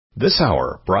This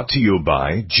hour brought to you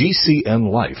by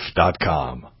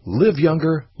GCNLife.com. Live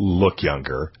younger, look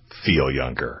younger, feel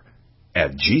younger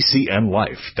at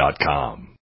GCNLife.com.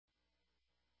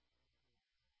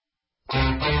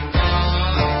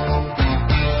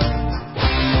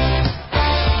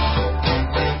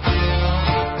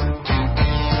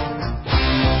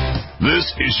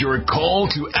 This is your call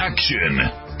to action.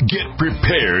 Get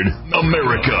prepared,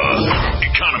 America.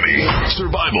 Economy,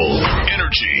 survival,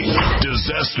 energy,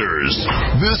 disasters.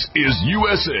 This is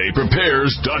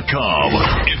USAPrepares.com.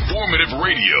 Informative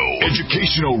radio,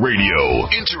 educational radio.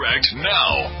 Interact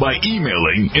now by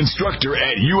emailing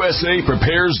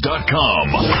instructor@USAPrepares.com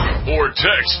or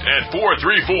text at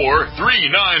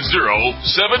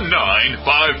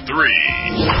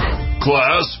 434-390-7953.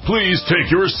 Class, please take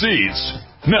your seats.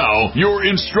 Now, your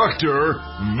instructor,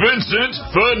 Vincent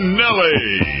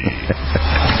Finelli.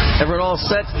 Everyone all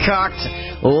set, cocked,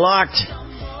 locked.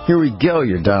 Here we go.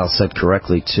 Your dial set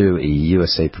correctly to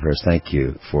USA Prepares. Thank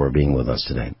you for being with us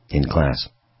today in class.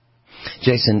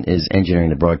 Jason is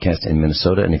engineering the broadcast in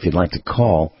Minnesota, and if you'd like to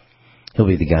call, he'll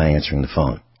be the guy answering the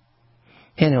phone.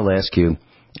 And he'll ask you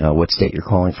what state you're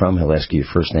calling from. He'll ask you your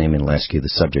first name, and he'll ask you the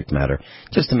subject matter,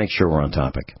 just to make sure we're on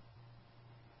topic.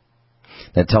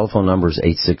 That telephone number is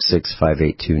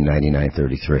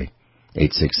 866-582-9933.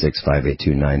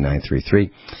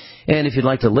 866-582-9933. And if you'd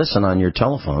like to listen on your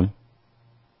telephone,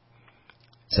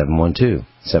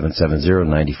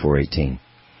 712-770-9418.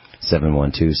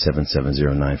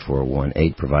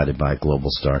 712-770-9418, provided by Global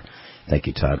Star. Thank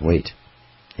you, Todd Waite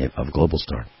of Global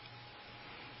Star.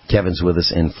 Kevin's with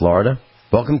us in Florida.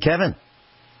 Welcome, Kevin.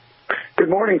 Good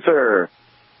morning, sir.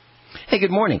 Hey,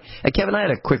 good morning. Kevin, I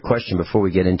had a quick question before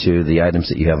we get into the items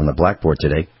that you have on the blackboard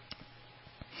today.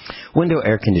 Window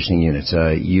air conditioning units.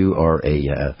 You are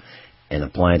an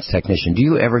appliance technician. Do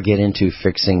you ever get into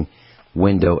fixing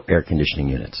window air conditioning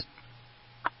units?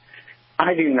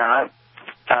 I do not.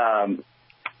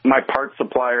 My parts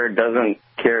supplier doesn't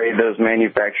carry those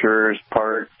manufacturers'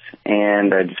 parts,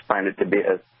 and I just find it to be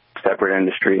a separate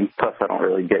industry. Plus, I don't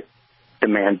really get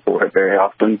demand for it very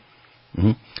often.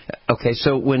 Mm-hmm. Okay,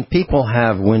 so when people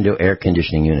have window air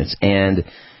conditioning units and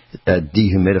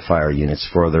dehumidifier units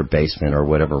for their basement or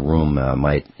whatever room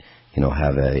might,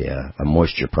 have a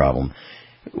moisture problem,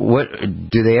 what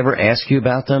do they ever ask you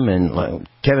about them? And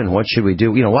Kevin, what should we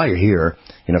do? While you're here,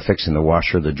 fixing the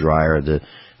washer, the dryer, the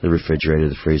refrigerator,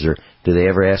 the freezer, do they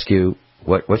ever ask you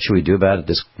what should we do about it?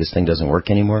 This thing doesn't work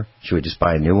anymore. Should we just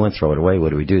buy a new one, throw it away? What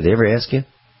do we do? They ever ask you?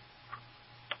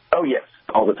 Oh yes,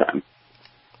 all the time.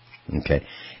 Okay.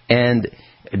 And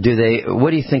what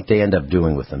do you think they end up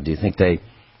doing with them? Do you think they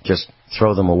just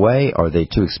throw them away? Are they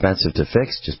too expensive to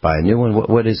fix? Just buy a new one?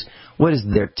 What is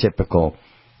their typical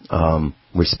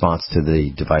response to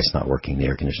the device not working, the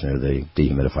air conditioner, the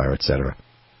dehumidifier, etc.?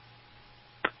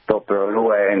 They'll throw it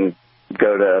away and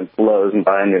go to Lowe's and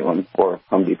buy a new one, or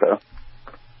Home Depot.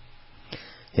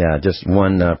 Yeah, just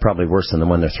one probably worse than the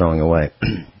one they're throwing away.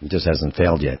 It just hasn't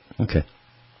failed yet. Okay.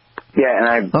 Yeah, and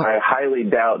I highly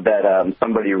doubt that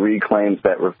somebody reclaims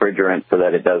that refrigerant so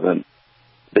that it doesn't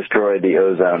destroy the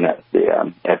ozone that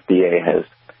the FDA has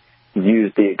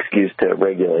used the excuse to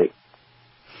regulate.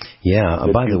 Yeah,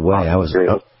 by the way, I was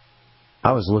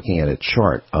looking at a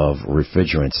chart of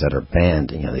refrigerants that are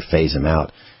banned. They phase them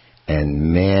out.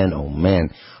 And man, oh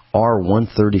man,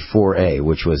 R134A,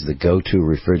 which was the go-to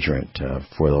refrigerant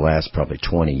for the last probably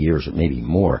 20 years or maybe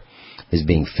more, is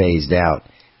being phased out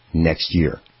next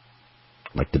year.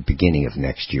 Like the beginning of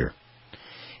next year.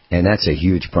 And that's a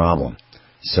huge problem.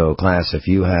 So, class, if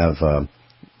you have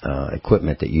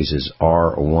equipment that uses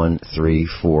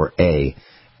R134A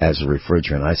as a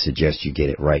refrigerant, I suggest you get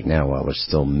it right now while they're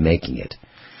still making it.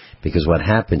 Because what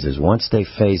happens is once they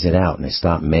phase it out and they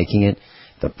stop making it,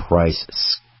 the price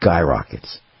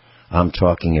skyrockets. I'm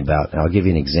talking about, I'll give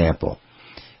you an example.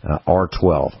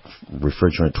 R12,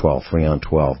 refrigerant 12, Freon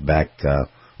 12, back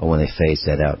when they phased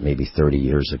that out maybe 30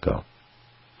 years ago.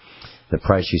 The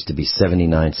price used to be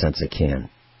 79 cents a can.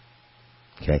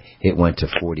 Okay, it went to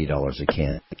 $40 a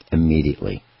can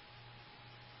immediately.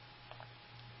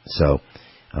 So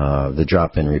the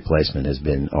drop-in replacement has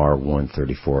been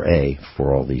R134A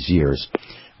for all these years.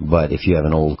 But if you have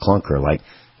an old clunker like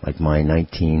my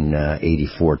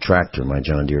 1984 tractor, my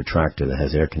John Deere tractor that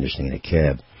has air conditioning in a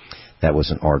cab, that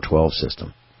was an R12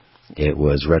 system. It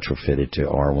was retrofitted to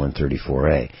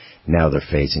R134A. Now they're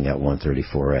phasing out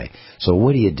 134A. So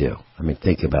what do? I mean,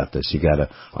 think about this. You got a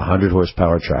 100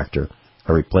 horsepower tractor.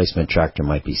 A replacement tractor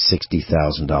might be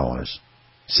 $60,000.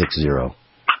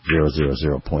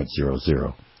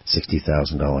 60,000.00,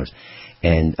 $60,000.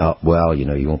 And,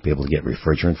 you won't be able to get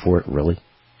refrigerant for it, really?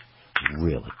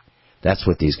 Really? That's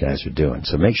what these guys are doing.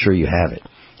 So make sure you have it.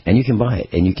 And you can buy it.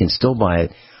 And you can still buy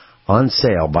it on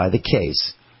sale by the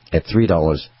case at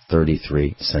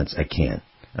 $3.33 a can.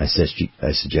 I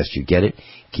suggest you get it.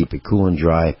 Keep it cool and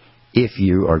dry if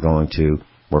you are going to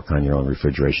work on your own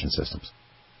refrigeration systems.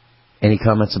 Any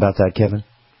comments about that, Kevin?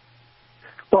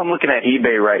 Well, I'm looking at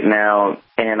eBay right now,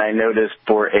 and I noticed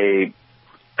for a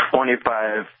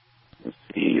 25, let's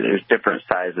see, there's different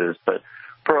sizes, but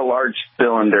for a large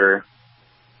cylinder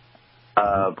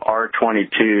of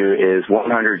R22 is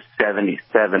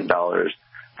 $177.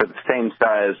 For the same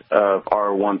size of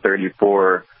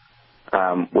R134,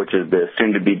 which is the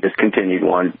soon-to-be discontinued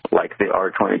one, like the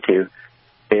R22,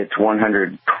 it's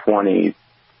 $124.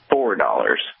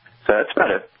 So that's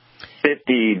about a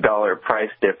 $50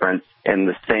 price difference in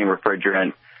the same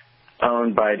refrigerant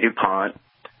owned by DuPont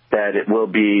that it will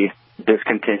be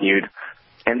discontinued.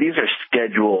 And these are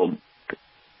scheduled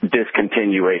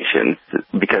discontinuations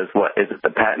because what is it, the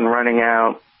patent running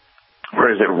out, or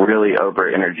is it really over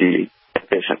energy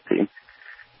efficiency?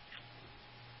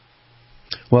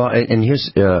 Well, and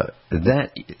here's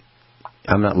that.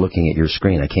 I'm not looking at your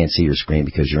screen. I can't see your screen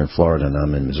because you're in Florida and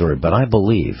I'm in Missouri. But I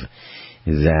believe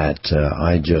that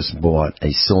I just bought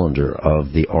a cylinder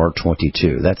of the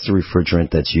R22. That's the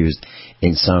refrigerant that's used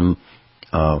in some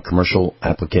commercial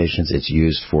applications. It's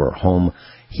used for home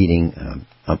heating,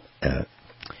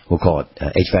 we'll call it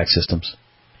HVAC systems,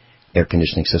 air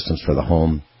conditioning systems for the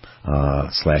home, /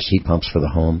 heat pumps for the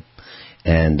home,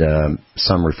 and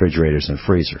some refrigerators and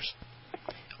freezers,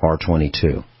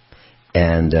 R22.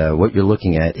 And what you're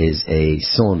looking at is a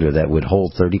cylinder that would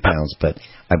hold 30 pounds, but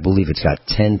I believe it's got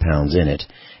 10 pounds in it,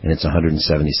 and it's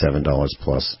 $177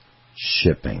 plus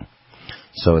shipping.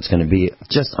 So it's going to be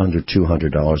just under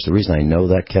 $200. The reason I know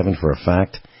that, Kevin, for a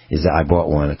fact, is that I bought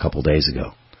one a couple days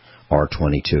ago,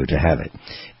 R22, to have it.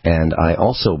 And I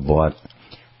also bought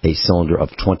a cylinder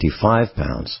of 25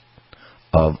 pounds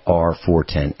of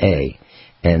R410A,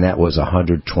 and that was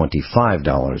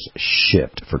 $125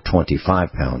 shipped for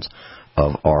 25 pounds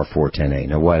of R410A.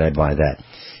 Now, why did I buy that?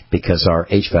 Because our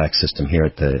HVAC system here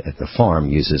at the farm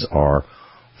uses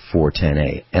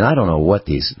R410A, and I don't know what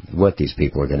these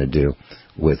people are going to do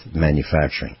with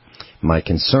manufacturing. My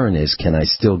concern is, can I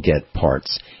still get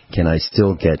parts? Can I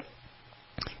still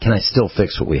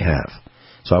fix what we have?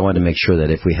 So I wanted to make sure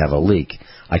that if we have a leak,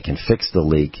 I can fix the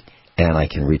leak and I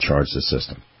can recharge the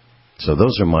system. So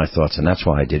those are my thoughts, and that's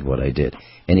why I did what I did.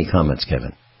 Any comments,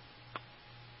 Kevin?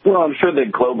 Well, I'm sure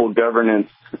that global governance,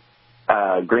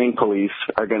 green police,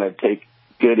 are going to take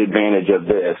good advantage of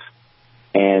this.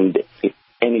 And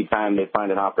anytime they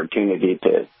find an opportunity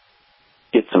to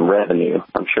get some revenue,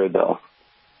 I'm sure they'll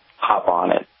hop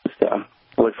on it. So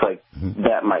it looks like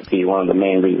that might be one of the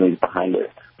main reasons behind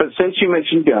it. But since you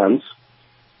mentioned guns...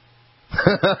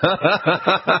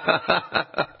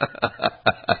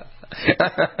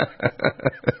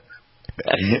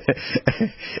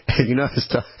 You know,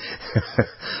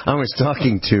 I was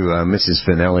talking to Mrs.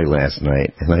 Finelli last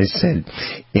night, and I said,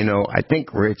 you know, I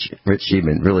think Rich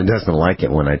Sheeman really doesn't like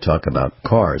it when I talk about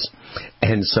cars.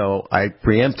 And so I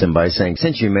preempt him by saying,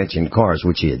 since you mentioned cars,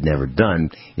 which he had never done,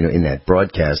 you know, in that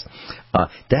broadcast,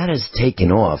 that has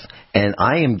taken off. And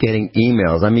I am getting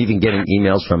emails. I'm even getting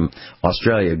emails from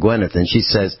Australia, Gwyneth, and she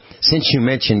says, since you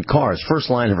mentioned cars, first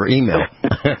line of her email.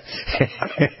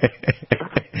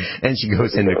 And she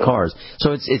goes into cars.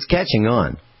 So it's catching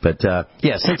on. But,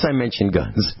 yeah, since I mentioned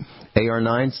guns,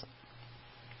 AR-9s?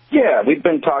 Yeah, we've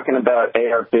been talking about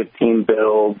AR-15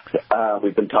 builds.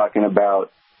 We've been talking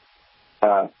about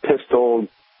pistol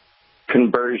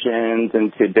conversions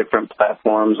into different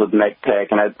platforms with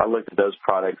MechTech, and I looked at those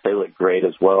products. They look great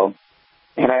as well.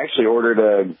 And I actually ordered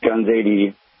a Guns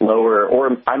 80 lower,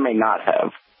 or I may not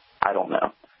have. I don't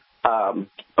know.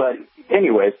 But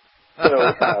anyways, so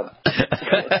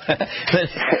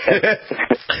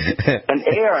an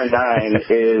AR-9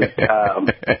 is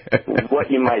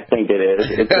what you might think it is.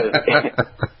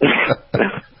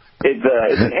 It's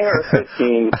an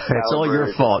AR-15. It's all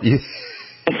your fault. You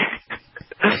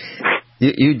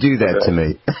do that to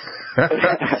me.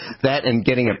 That and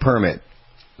getting a permit.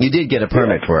 You did get a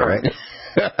permit for it, right?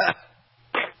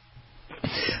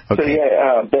 Okay. So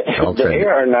yeah, the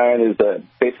AR-9 is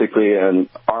basically an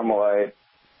Armalite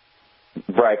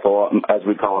rifle, as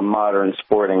we call a modern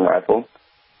sporting rifle,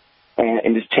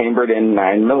 and it's chambered in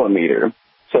 9mm.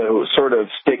 So sort of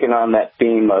sticking on that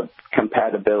theme of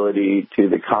compatibility to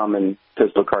the common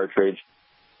pistol cartridge,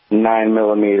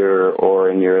 9mm, or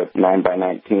in Europe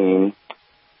 9x19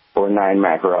 or 9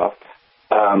 Makarov.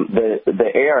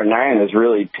 The AR-9 has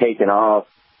really taken off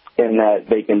in that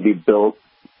they can be built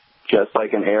just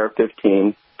like an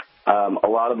AR-15. A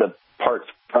lot of the parts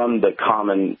from the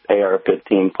common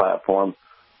AR-15 platform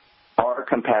are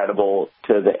compatible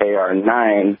to the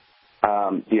AR-9.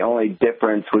 The only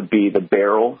difference would be the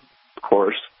barrel, of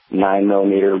course,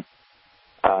 9mm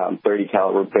 30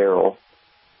 caliber barrel.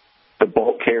 The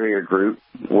bolt carrier group,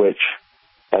 which,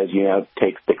 as you know,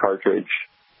 takes the cartridge,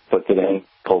 puts it in,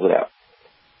 pulls it out,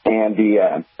 and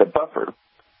the buffer,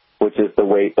 which is the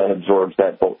weight that absorbs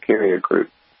that bolt carrier group.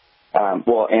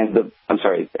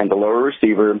 And the lower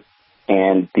receiver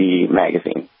and the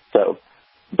magazine. So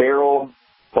barrel,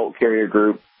 bolt carrier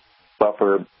group,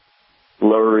 buffer,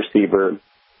 lower receiver,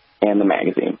 and the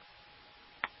magazine.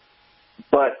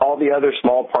 But all the other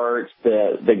small parts,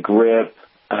 the grip,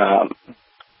 the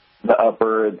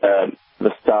upper,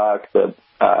 the stock, the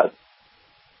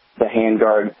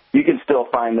handguard, you can still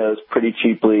find those pretty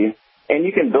cheaply. And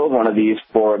you can build one of these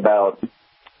for about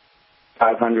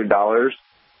 $500.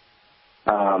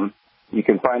 You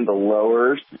can find the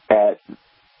lowers at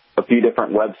a few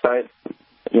different websites.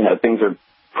 You know, things are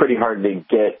pretty hard to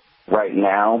get right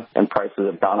now, and prices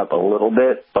have gone up a little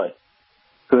bit, but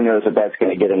who knows if that's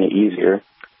going to get any easier.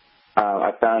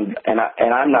 I found, and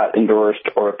I'm not endorsed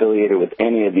or affiliated with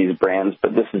any of these brands,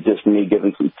 but this is just me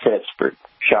giving some tips for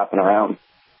shopping around.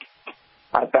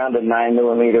 I found a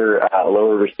 9mm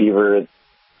lower receiver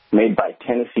made by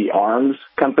Tennessee Arms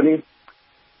Company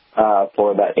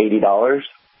for about $80,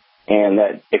 and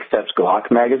that accepts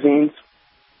Glock magazines.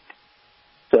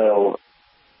 So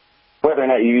whether or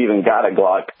not you even got a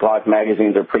Glock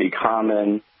magazines are pretty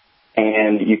common,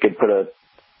 and you could put a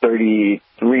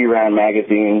 33-round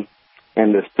magazine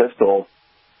in this pistol,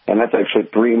 and that's actually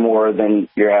 3 more than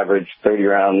your average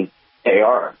 30-round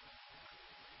AR.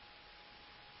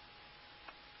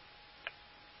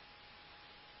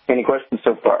 Any questions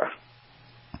so far?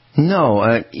 No,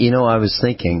 I was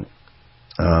thinking,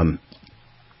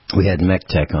 we had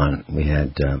MechTech on. We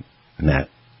had Matt,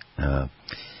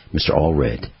 Mr.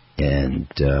 Allred, and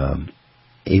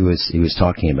he was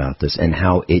talking about this and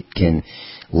how it can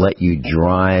let you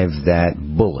drive that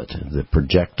bullet, the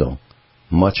projectile,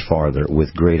 much farther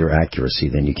with greater accuracy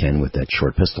than you can with that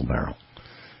short pistol barrel.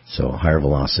 So higher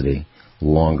velocity,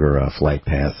 longer flight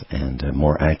path, and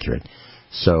more accurate.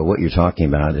 So what you're talking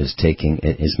about is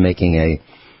making a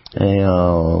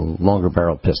longer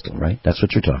barrel pistol, right? That's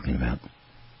what you're talking about.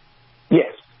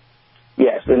 Yes,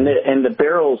 and the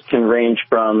barrels can range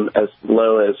from as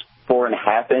low as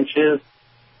 4.5 inches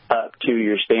up to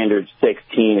your standard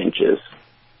 16 inches.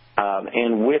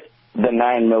 And with the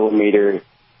 9mm,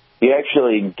 you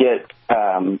actually get,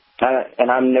 and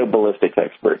I'm no ballistics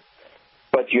expert,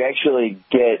 but you actually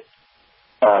get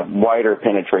wider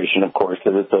penetration, of course,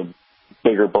 because it's a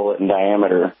bigger bullet in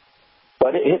diameter.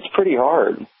 But it hits pretty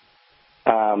hard.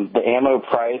 The ammo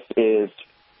price is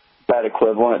about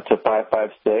equivalent to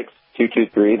 5.56,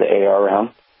 223, the AR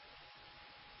round.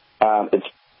 It's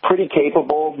pretty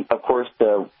capable. Of course,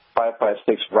 the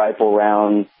 5.56 rifle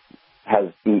round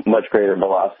has much greater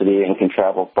velocity and can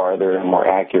travel farther and more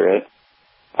accurate.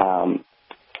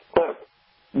 But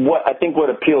what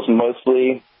appeals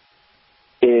mostly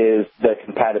is the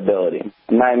compatibility.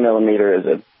 9mm is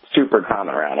a super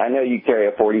common round. I know you carry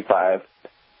a 45,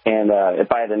 and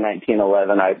if I had a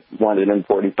 1911, I wanted in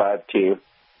 45 too.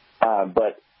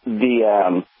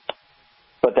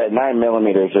 But that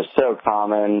 9mm is just so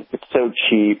common. It's so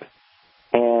cheap,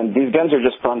 and these guns are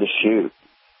just fun to shoot.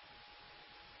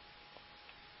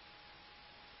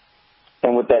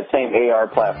 And with that same AR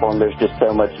platform, there's just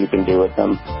so much you can do with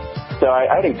them. So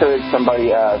I'd encourage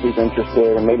somebody who's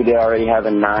interested, and maybe they already have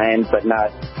a 9, but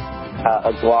not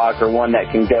a Glock or one that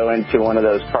can go into one of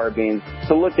those carbines,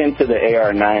 to look into the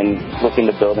AR-9, look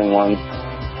into building one.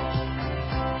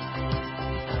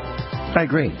 I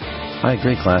agree,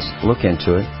 class. Look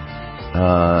into it.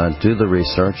 Do the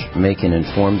research. Make an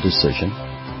informed decision.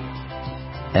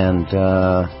 And,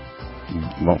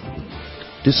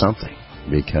 do something.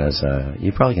 Because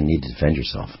you're probably going to need to defend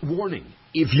yourself. Warning.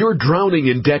 If you're drowning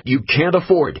in debt you can't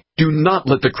afford, do not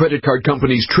let the credit card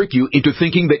companies trick you into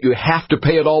thinking that you have to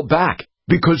pay it all back,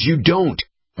 because you don't.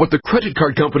 What the credit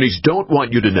card companies don't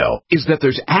want you to know is that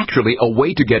there's actually a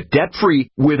way to get debt-free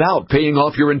without paying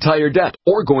off your entire debt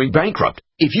or going bankrupt.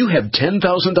 If you have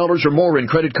 $10,000 or more in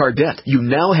credit card debt, you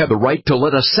now have the right to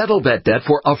let us settle that debt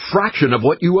for a fraction of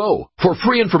what you owe. For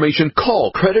free information,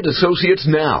 call Credit Associates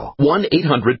now.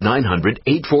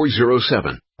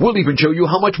 1-800-900-8407. We'll even show you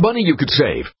how much money you could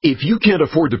save. If you can't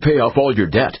afford to pay off all your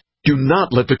debt, Do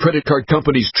not let the credit card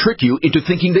companies trick you into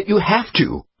thinking that you have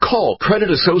to. Call Credit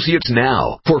Associates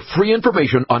now for free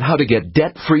information on how to get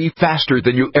debt-free faster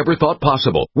than you ever thought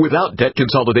possible without debt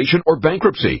consolidation or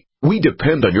bankruptcy. We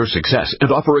depend on your success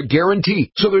and offer a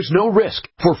guarantee, so there's no risk.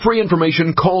 For free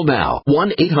information, call now.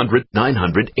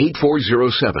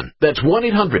 1-800-900-8407. That's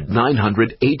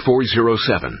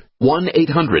 1-800-900-8407.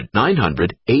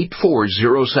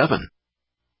 1-800-900-8407.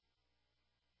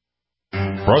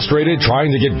 Frustrated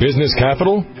trying to get business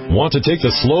capital? Want to take the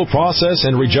slow process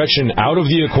and rejection out of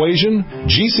the equation?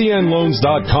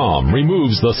 GCNloans.com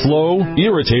removes the slow,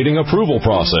 irritating approval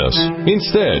process.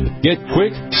 Instead, get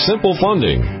quick, simple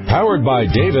funding. Powered by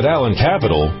David Allen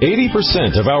Capital,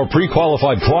 80% of our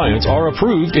pre-qualified clients are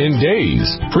approved in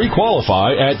days.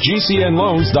 Pre-qualify at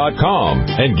GCNloans.com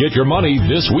and get your money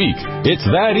this week. It's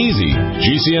that easy.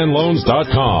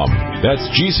 GCNloans.com. That's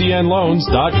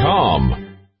GCNloans.com.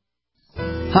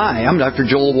 Hi, I'm Dr.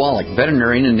 Joel Wallach,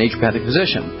 veterinarian and naturopathic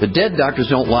physician. The Dead Doctors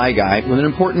Don't Lie guy with an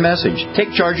important message.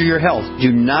 Take charge of your health.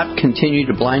 Do not continue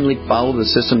to blindly follow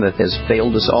the system that has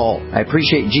failed us all. I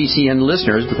appreciate GCN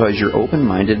listeners because you're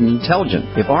open-minded and intelligent.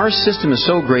 If our system is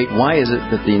so great, why is it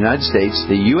that the United States,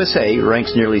 the USA,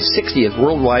 ranks nearly 60th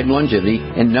worldwide in longevity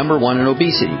and number 1 in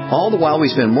obesity? All the while we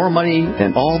spend more money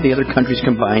than all the other countries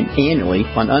combined annually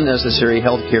on unnecessary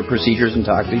health care procedures and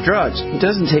toxic drugs. It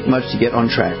doesn't take much to get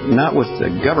on track. Not with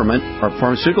the government or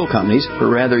pharmaceutical companies, but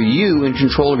rather you in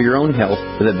control of your own health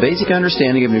with a basic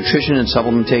understanding of nutrition and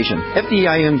supplementation.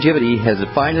 FDI Longevity has the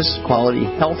finest quality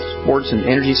health, sports, and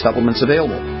energy supplements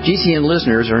available. GCN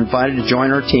listeners are invited to join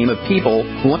our team of people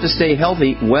who want to stay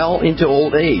healthy well into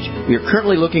old age. We are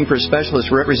currently looking for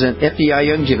specialists to represent FDI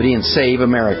Longevity and Save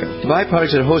America. To buy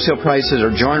products at wholesale prices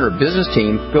or join our business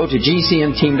team, go to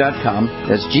GCNteam.com.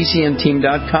 That's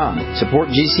GCNteam.com. Support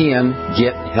GCN.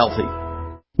 Get healthy.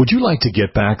 Would you like to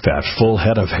get back that full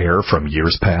head of hair from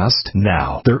years past?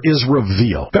 Now, there is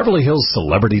Reveal. Beverly Hills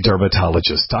celebrity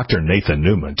dermatologist Dr. Nathan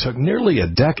Newman took nearly a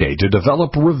decade to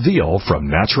develop Reveal from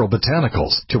natural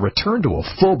botanicals to return to a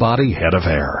full-body head of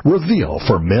hair. Reveal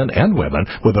for men and women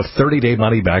with a 30-day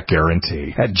money-back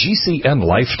guarantee at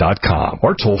GCNlife.com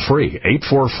or toll-free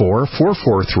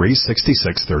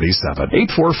 844-443-6637.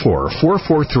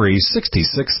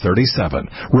 844-443-6637.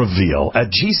 Reveal at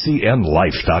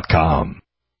GCNlife.com.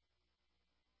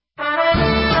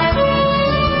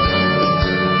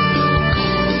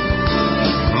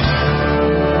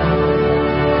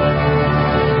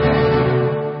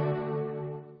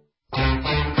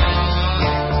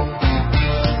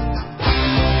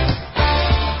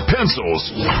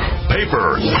 Pencils,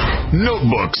 paper,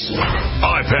 notebooks,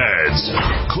 iPads.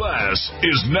 Class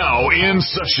is now in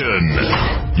session.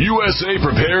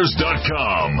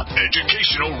 USAPrepares.com.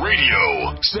 Educational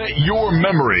radio. Set your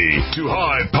memory to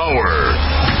high power.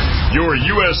 Your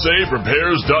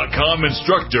USAPrepares.com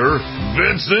instructor,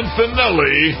 Vincent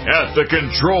Finelli, at the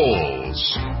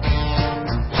controls.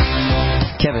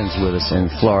 Kevin's with us in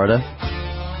Florida.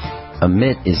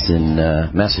 Amit is in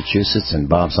Massachusetts, and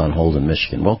Bob's on hold in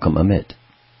Michigan. Welcome, Amit.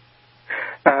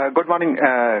 Good morning,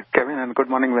 Kevin, and good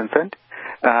morning, Vincent.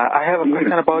 I have a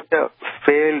question about the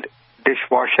failed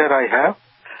dishwasher I have.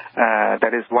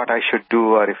 That is what I should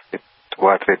do, or if it's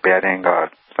worth repairing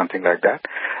or something like that.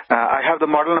 I have the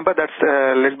model number that's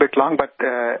a little bit long, but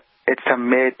it's a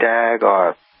Maytag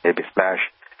or maybe Splash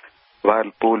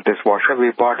Whirlpool dishwasher. We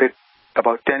bought it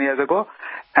about 10 years ago,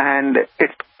 and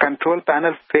its control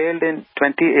panel failed in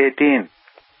 2018.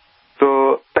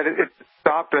 So that is, it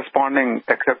stopped responding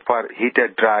except for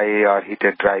heated dry or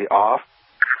heated dry off.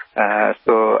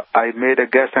 So I made a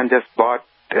guess and just bought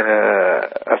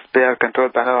a spare control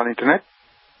panel on internet,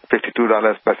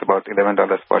 $52 plus about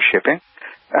 $11 for shipping.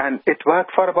 And it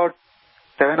worked for about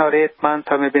 7 or 8 months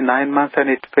or maybe 9 months, and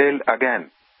it failed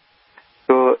again.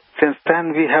 So since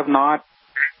then we have not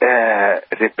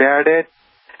repaired it.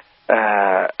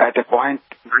 At a point,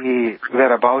 we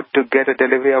were about to get a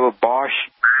delivery of a Bosch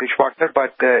dishwasher,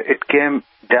 but it came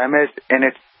damaged in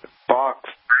its box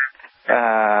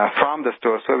from the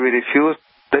store. So we refused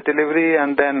the delivery,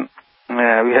 and then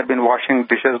we had been washing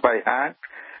dishes by hand.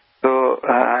 So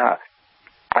I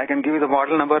can give you the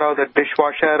model number of the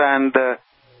dishwasher and the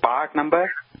part number.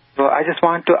 So I just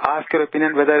want to ask your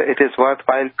opinion whether it is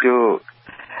worthwhile to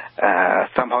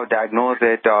somehow diagnose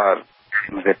it or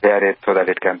repair it so that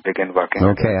it can begin working.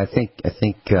 Okay, I think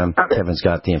Kevin's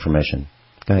got the information.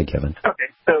 Go ahead, Kevin. Okay,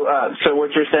 so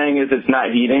what you're saying is it's not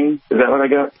heating? Is that what I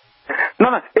got?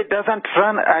 No, it doesn't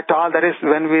run at all. That is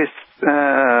when we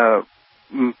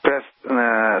press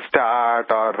start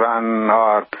or run,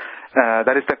 or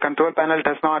that is the control panel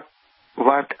does not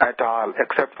work at all,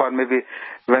 except for maybe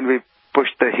when we push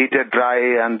the heated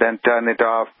dry and then turn it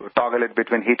off, toggle it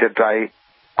between heated dry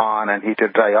on and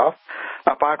heated dry off.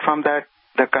 Apart from that,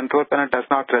 the control panel does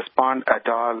not respond at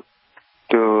all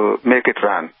to make it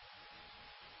run.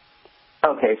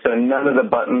 Okay, so none of the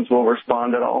buttons will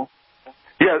respond at all?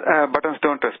 Yeah, buttons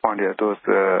don't respond here. Those,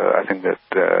 I think that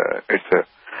it's a,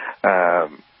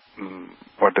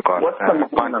 what they call What's the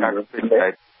model number?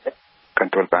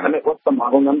 Control panel. What's the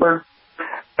model number?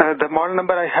 The model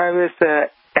number I have is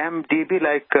MDB,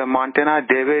 like Montana,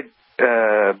 David,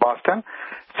 Boston,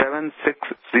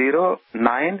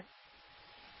 7609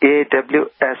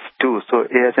 AWS2. So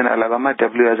A as in Alabama,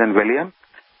 W as in William,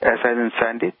 S as in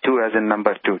Sandy, 2 as in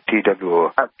number 2,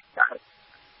 TWO.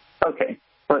 Okay,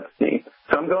 let's see.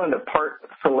 So I'm going to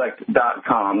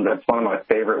partselect.com. That's one of my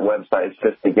favorite websites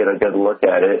just to get a good look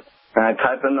at it. And I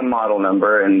type in the model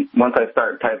number, and once I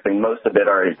start typing, most of it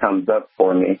already comes up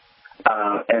for me.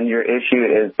 And your issue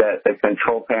is that the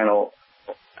control panel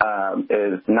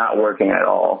is not working at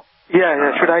all.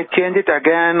 Yeah. Should I change it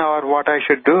again, or what I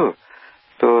should do?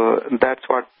 So that's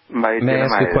what my dilemma is. May I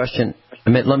ask a question?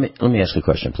 Let me ask a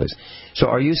question, please. So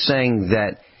are you saying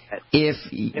that if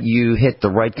you hit the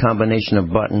right combination of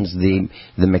buttons, the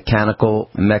mechanical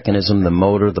mechanism, the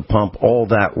motor, the pump, all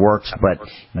that works, but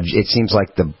it seems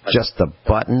like just the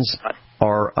buttons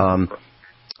are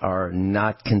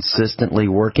not consistently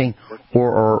working,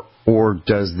 or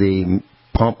does the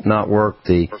pump not work,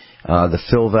 the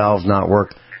fill valve not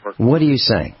work? What are you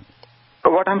saying?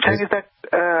 What I'm saying is that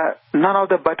none of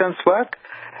the buttons work,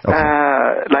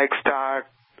 like start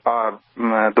or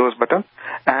those buttons,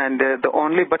 and the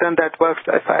only button that works,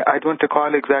 if I don't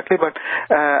recall exactly, but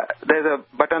there's a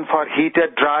button for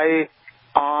heated dry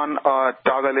on or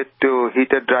toggle it to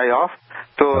heated dry off.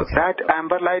 So that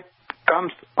amber light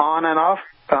comes on and off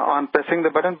on pressing the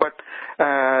button, but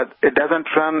it doesn't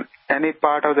run any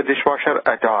part of the dishwasher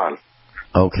at all.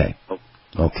 Okay.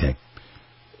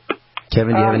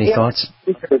 Kevin, do you have any thoughts?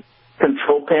 The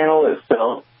control panel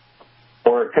itself,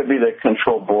 or it could be the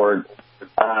control board.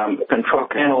 Control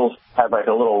panels have like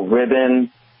a little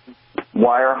ribbon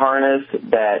wire harness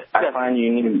that I find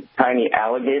you need tiny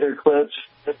alligator clips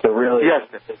to really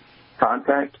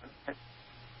contact.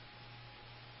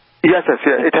 Yes.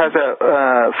 It has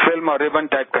a film or ribbon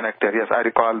type connector. Yes, I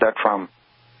recall that from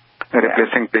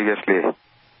replacing previously.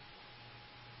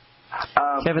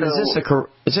 Kevin,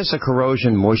 is this a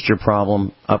corrosion moisture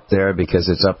problem up there because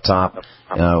it's up top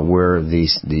where the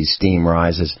steam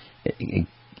rises?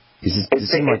 Does it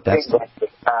seem like that's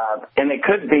and it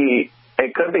could be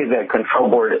the control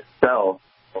board itself.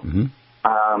 Mm-hmm.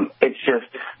 It's just,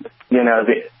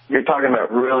 you're talking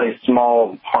about really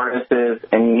small harnesses,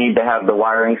 and you need to have the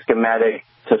wiring schematic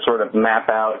to sort of map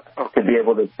out to be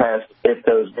able to test if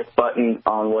those buttons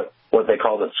on what they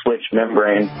call the switch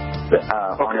membrane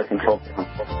on the control panel,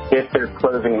 if they're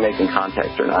closing and making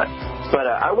contact or not. But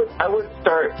I would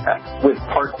start with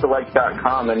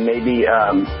partselect.com, and maybe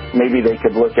they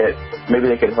could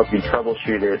help you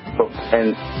troubleshoot it,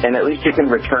 and at least you can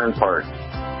return parts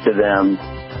to them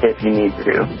if you need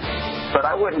to. But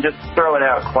I wouldn't just throw it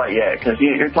out quite yet, because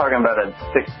you're talking about a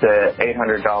 $600 to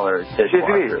 $800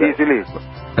 dishwasher. Easily.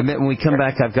 When we come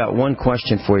back, I've got one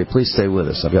question for you. Please stay with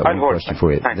us. I've got one question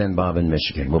for you. Then Bob in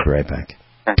Michigan. We'll be right back.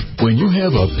 When you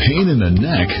have a pain in the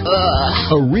neck,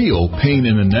 a real pain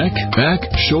in the neck, back,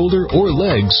 shoulder, or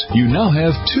legs, you now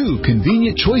have two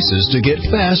convenient choices to get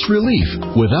fast relief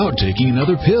without taking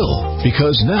another pill.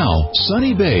 Because now,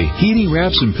 Sunny Bay heating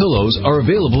wraps and pillows are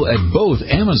available at both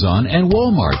Amazon and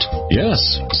Walmart. Yes,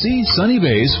 see Sunny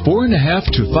Bay's 4.5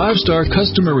 to 5-star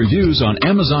customer reviews on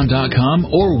Amazon.com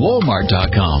or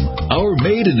Walmart.com. Our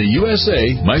made in the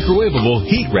USA microwavable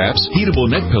heat wraps, heatable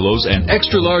neck pillows, and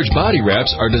extra large body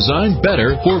wraps are designed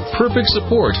better for perfect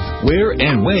support where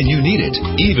and when you need it.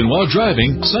 Even while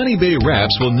driving, Sunny Bay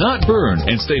wraps will not burn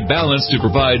and stay balanced to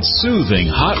provide soothing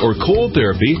hot or cold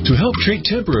therapy to help treat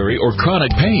temporary or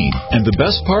chronic pain. And the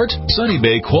best part? Sunny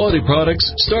Bay quality products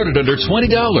started under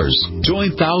 $20.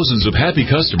 Join thousands of happy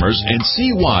customers and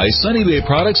see why Sunny Bay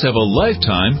products have a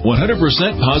lifetime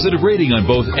 100% positive rating on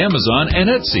both Amazon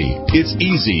and Etsy. It's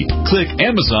easy. Click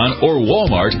Amazon or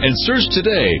Walmart and search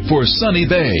today for Sunny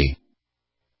Bay.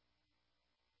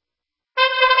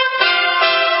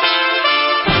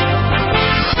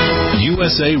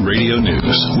 USA Radio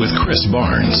News with Chris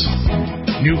Barnes.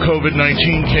 New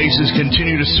COVID-19 cases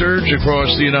continue to surge across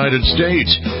the United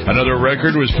States. Another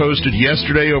record was posted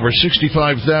yesterday. Over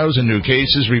 65,000 new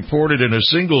cases reported in a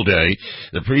single day.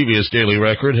 The previous daily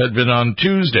record had been on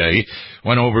Tuesday,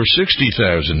 when over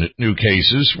 60,000 new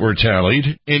cases were tallied.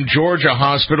 In Georgia,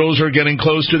 hospitals are getting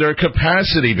close to their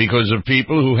capacity because of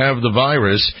people who have the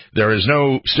virus. There is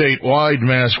no statewide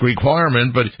mask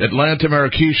requirement, but Atlanta Mayor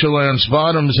Keisha Lance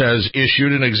Bottoms has issued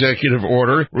an executive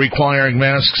order requiring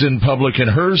masks in public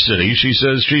in her city. She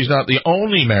says she's not the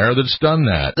only mayor that's done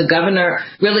that. The governor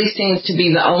really seems to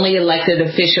be the only elected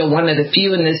official, one of the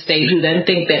few in this state, who doesn't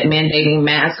think that mandating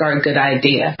masks are a good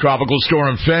idea. Tropical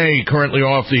storm Faye, currently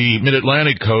off the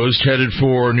mid-Atlantic coast, headed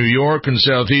for New York and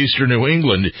southeastern New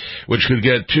England, which could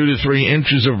get 2 to 3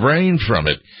 inches of rain from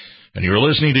it. And you're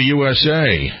listening to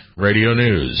USA Radio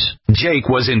News. Jake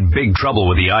was in big trouble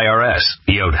with the IRS.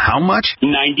 He owed how much?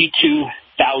 $92,000.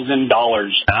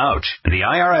 Ouch. The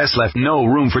IRS left no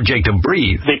room for Jake to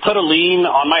breathe. They put a lien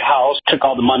on my house, took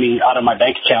all the money out of my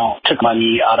bank account, took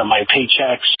money out of my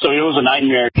paychecks. So it was a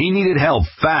nightmare. He needed help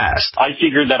fast. I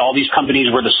figured that all these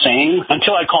companies were the same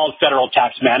until I called Federal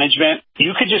Tax Management.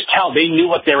 You could just tell they knew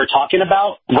what they were talking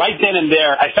about. Right then and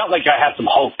there, I felt like I had some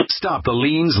hope. Stop the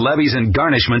liens, levies, and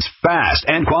garnishments fast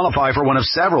and qualify for one of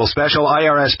several special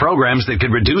IRS programs that could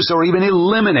reduce or even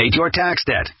eliminate your tax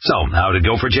debt. So, how'd it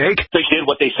go for Jake? They did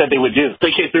what they said they would do.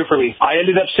 They came through for me. I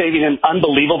ended up saving an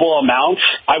unbelievable amount.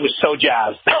 I was so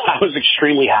jazzed. I was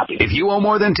extremely happy. If you owe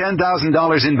more than $10,000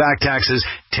 in back taxes,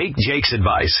 take Jake's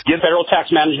advice. Give Federal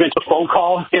Tax Management a phone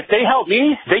call. If they help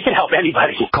me, they can help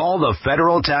anybody. Call the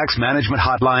Federal Tax Management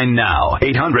Hotline now.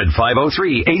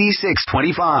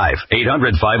 800-503-8625.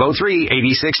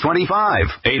 800-503-8625.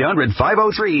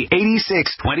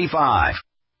 800-503-8625.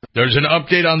 There's an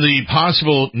update on the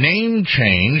possible name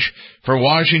change for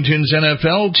Washington's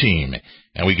NFL team,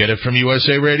 and we get it from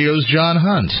USA Radio's John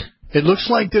Hunt. It looks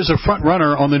like there's a front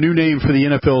runner on the new name for the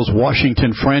NFL's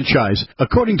Washington franchise.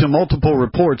 According to multiple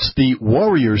reports, the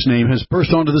Warriors name has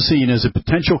burst onto the scene as a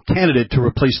potential candidate to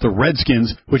replace the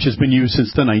Redskins, which has been used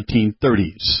since the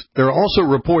 1930s. There are also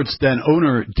reports that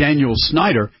owner Daniel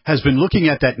Snyder has been looking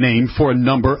at that name for a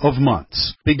number of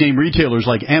months. Big-name retailers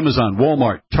like Amazon,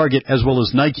 Walmart, Target, as well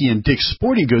as Nike and Dick's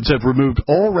Sporting Goods have removed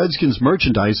all Redskins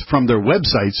merchandise from their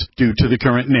websites due to the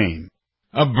current name.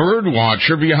 A bird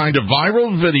watcher behind a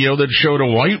viral video that showed a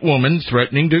white woman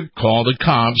threatening to call the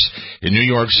cops in New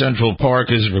York Central Park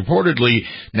is reportedly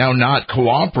now not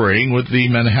cooperating with the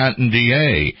Manhattan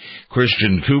DA.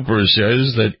 Christian Cooper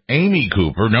says that Amy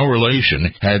Cooper, no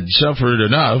relation, had suffered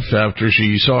enough after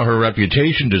she saw her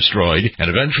reputation destroyed and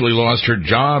eventually lost her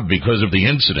job because of the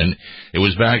incident. It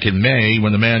was back in May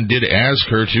when the man did ask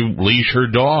her to leash her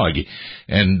dog.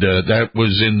 And that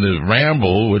was in the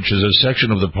Ramble, which is a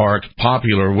section of the park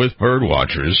popular with bird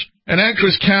watchers. And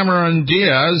actress Cameron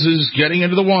Diaz is getting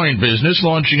into the wine business,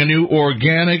 launching a new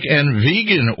organic and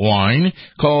vegan wine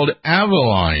called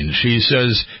Avaline. She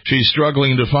says she's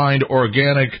struggling to find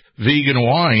organic vegan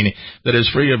wine that is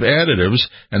free of additives,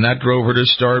 and that drove her to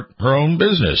start her own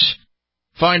business.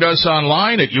 Find us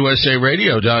online at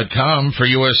usaradio.com. For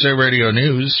USA Radio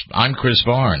News, I'm Chris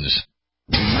Barnes.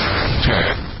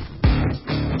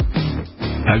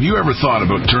 Have you ever thought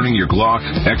about turning your Glock,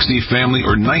 XD Family,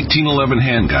 or 1911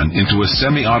 handgun into a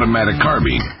semi-automatic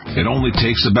carbine? It only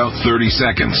takes about 30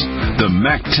 seconds. The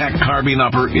MacTac Carbine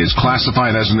Upper is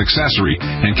classified as an accessory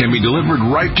and can be delivered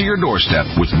right to your doorstep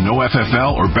with no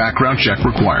FFL or background check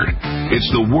required. It's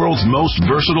the world's most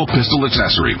versatile pistol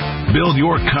accessory. Build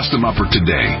your custom upper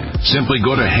today. Simply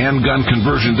go to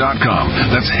handgunconversion.com.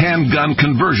 That's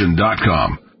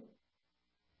handgunconversion.com.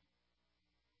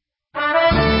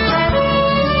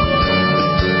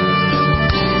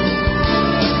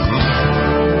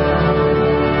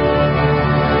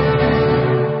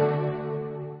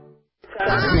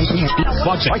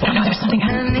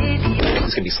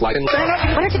 It's going to be sliding. What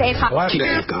are today's hot? Take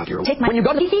my, when you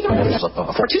go to the DC,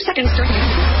 for 2 seconds.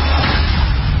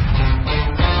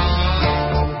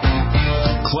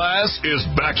 Class is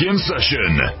back in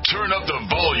session. Turn up the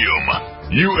volume.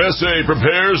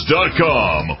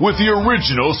 USAPrepares.com with the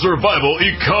original survival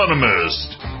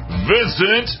economist,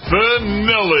 Vincent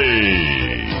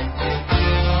Finelli.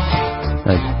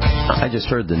 I just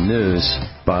heard the news,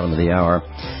 bottom of the hour,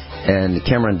 and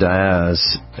Cameron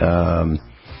Diaz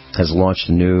has launched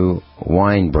a new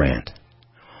wine brand.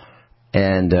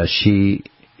 And she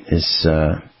is,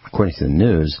 according to the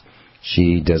news,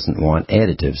 she doesn't want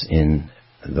additives in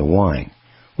the wine.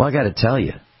 Well, I got to tell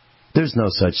you, there's no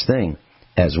such thing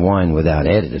as wine without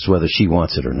additives, whether she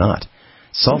wants it or not.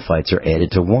 Sulfites are added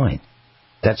to wine.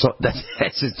 That's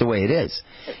just the way it is.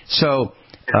 So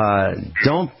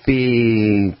don't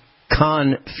be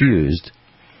confused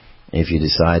if you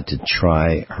decide to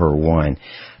try her wine.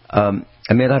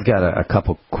 Amit, I've got a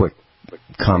couple quick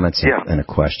comments and a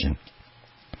question.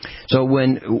 So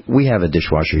when we have a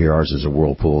dishwasher here, ours is a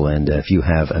Whirlpool, and if you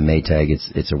have a Maytag,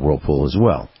 it's a Whirlpool as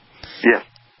well. Yes.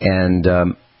 And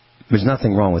there's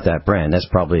nothing wrong with that brand. That's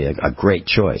probably a great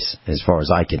choice, as far as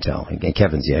I can tell. And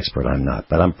Kevin's the expert, I'm not,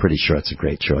 but I'm pretty sure it's a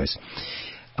great choice.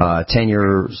 10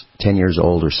 years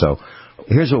old or so.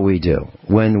 Here's what we do.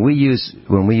 When we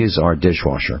use our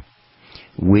dishwasher,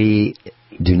 we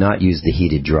do not use the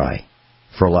heated dry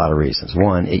for a lot of reasons.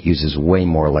 One, it uses way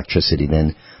more electricity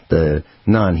than the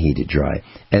non-heated dry.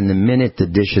 And the minute the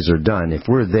dishes are done, if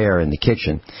we're there in the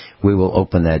kitchen, we will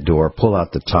open that door, pull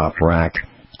out the top rack,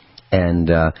 and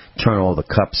turn all the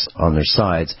cups on their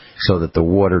sides so that the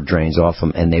water drains off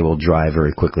them, and they will dry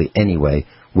very quickly anyway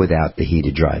without the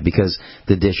heated dry, because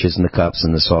the dishes and the cups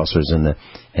and the saucers and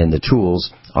the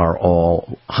tools are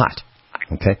all hot.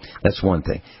 Okay? That's one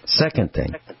thing. Second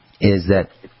thing is that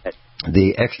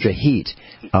the extra heat,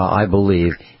 I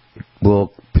believe,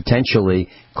 will potentially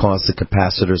cause the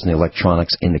capacitors and the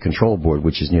electronics in the control board,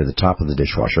 which is near the top of the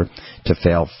dishwasher, to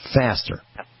fail faster.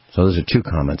 So those are two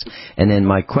comments. And then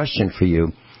my question for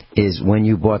you is, when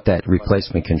you bought that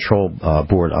replacement control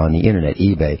board on the Internet,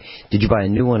 eBay, did you buy a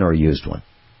new one or a used one?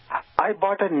 I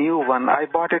bought a new one. I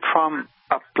bought it from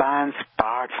Appliance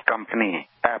Parts Company,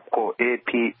 APCO,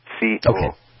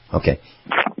 APCO. Okay.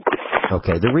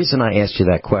 The reason I asked you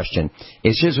that question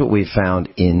is here's what we've found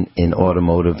in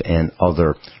automotive and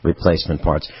other replacement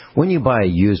parts. When you buy a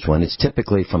used one, it's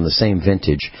typically from the same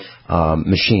vintage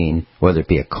machine, whether it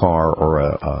be a car or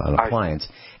an appliance,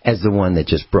 as the one that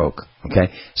just broke. Okay?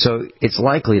 So it's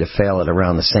likely to fail at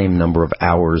around the same number of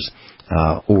hours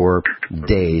or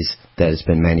days that it's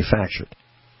been manufactured.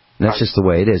 And that's just the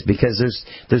way it is, because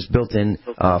there's built-in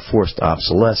forced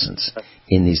obsolescence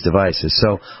in these devices.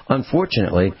 So,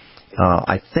 unfortunately,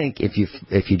 I think if you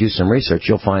do some research,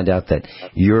 you'll find out that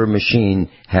your machine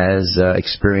has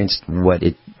experienced what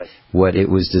it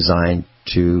was designed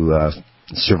to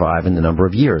survive in the number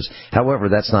of years. However,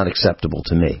 that's not acceptable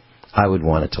to me. I would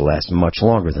want it to last much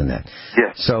longer than that.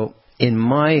 Yes. So, in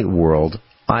my world,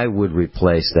 I would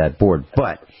replace that board.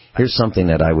 But here's something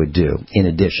that I would do in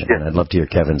addition, and I'd love to hear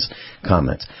Kevin's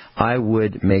comments. I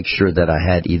would make sure that I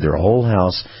had either a whole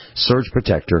house surge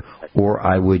protector, or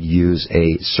I would use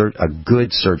a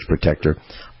good surge protector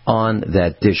on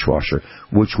that dishwasher,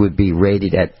 which would be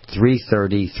rated at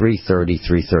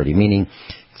 330, meaning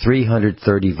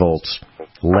 330 volts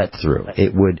let through.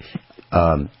 It would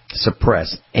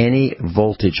suppress any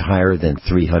voltage higher than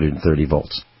 330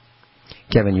 volts.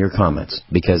 Kevin, your comments,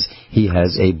 because he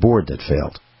has a board that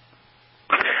failed.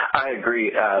 I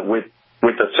agree with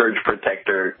the surge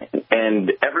protector,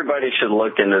 and everybody should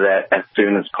look into that as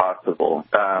soon as possible.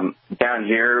 Down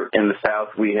here in the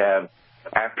South, we have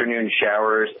afternoon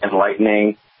showers and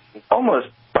lightning almost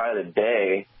by the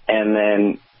day, and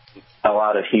then a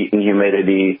lot of heat and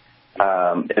humidity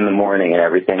in the morning and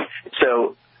everything.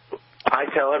 So I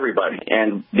tell everybody,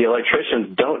 and the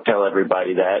electricians don't tell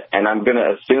everybody that, and I'm going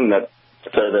to assume that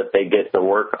so that they get to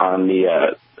work on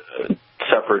the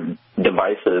suffered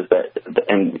devices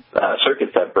and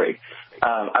circuits that break.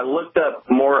 I looked up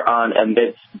more on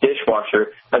Amit's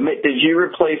dishwasher. Amit, did you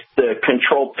replace the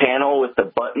control panel with the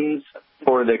buttons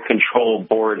or the control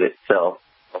board itself?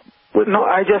 No,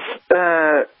 I just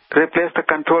replaced the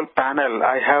control panel.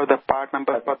 I have the part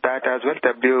number for that as well,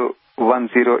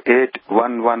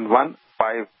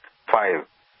 W10811155.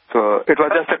 So it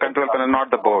was just a control panel, not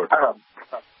the board.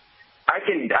 I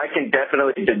can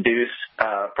definitely deduce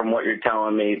from what you're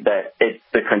telling me that it's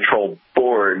the control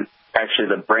board, actually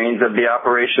the brains of the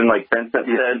operation, like Vincent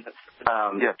said,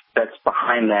 that's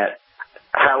behind that.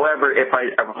 However, if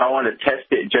I want to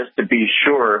test it just to be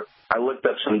sure, I looked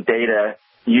up some data.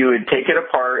 You would take it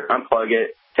apart, unplug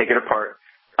it, take it apart.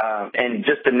 And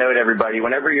just to note, everybody,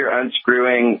 whenever you're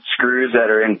unscrewing screws that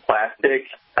are in plastic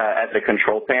at the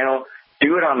control panel,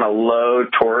 do it on a low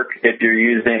torque if you're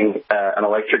using an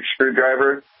electric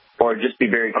screwdriver, or just be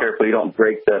very careful you don't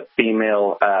break the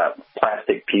female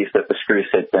plastic piece that the screw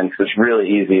sits in, because it's really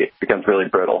easy. It becomes really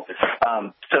brittle.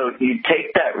 So you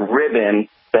take that ribbon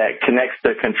that connects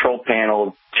the control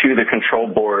panel to the control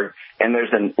board, and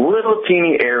there's a little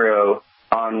teeny arrow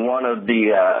on one of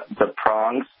the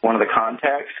prongs, one of the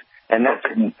contacts, and that's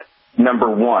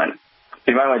number 1. So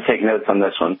you might want to take notes on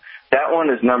this one. That one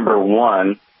is number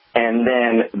 1. And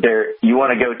then you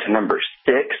want to go to number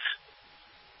 6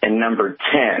 and number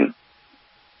 10.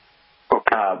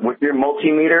 With your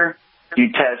multimeter,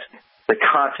 you test the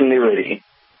continuity.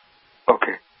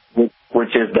 Okay. Which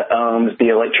which is the ohms, the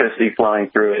electricity flowing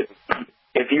through it.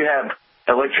 If you have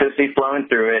electricity flowing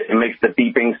through it, it makes the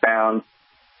beeping sound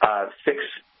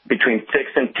between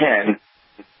 6 and 10,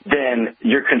 then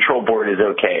your control board is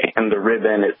okay, and the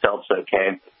ribbon itself is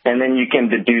okay. And then you can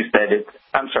deduce that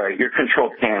your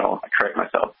control panel, I correct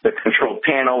myself, the control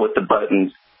panel with the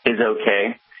buttons is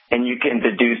okay, and you can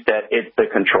deduce that it's the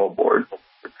control board.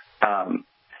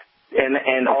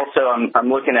 And also, I'm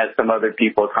looking at some other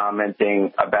people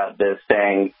commenting about this,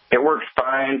 saying it worked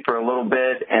fine for a little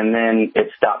bit, and then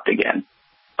it stopped again.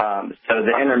 So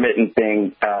the intermittent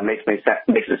thing makes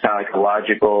it sound like a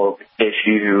logical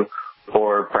issue,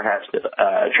 or perhaps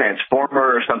a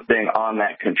transformer or something on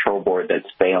that control board that's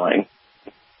failing.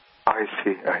 I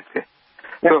see.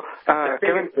 So,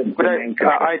 Kevin,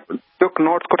 I took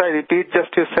notes. Could I repeat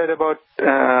just you said about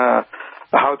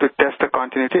how to test the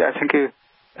continuity? I think you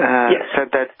said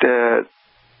that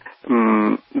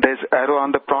there's arrow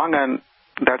on the prong, and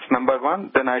that's number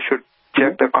one. Then I should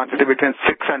check the continuity between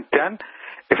 6 and 10.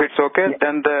 If it's okay,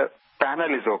 then the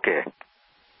panel is okay.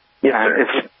 Yes, and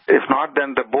sir. if not,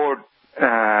 then the board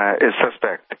is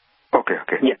suspect. Okay.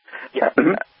 Yeah.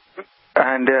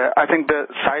 And I think the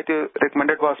site you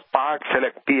recommended was Part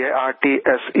Select,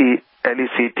 PARTSELECT.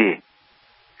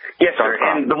 Yes, sir.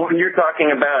 And the one you're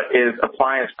talking about is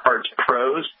Appliance Parts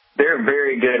Pros. They're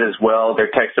very good as well. Their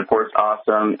tech support's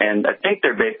awesome, and I think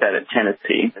they're based out of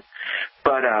Tennessee.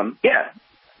 But,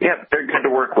 they're good to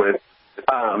work with.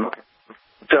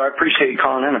 So I appreciate you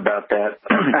calling in about that.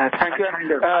 Thank you.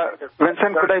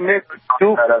 Vincent, could I make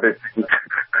 2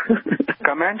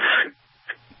 comments?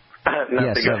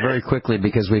 Yes, very quickly,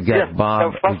 because we've got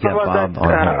Bob. First of all,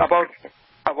 about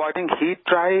avoiding heat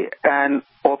dry and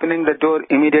opening the door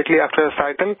immediately after a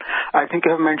cycle. I think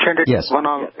you have mentioned it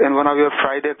in one of your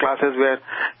Friday classes where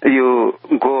you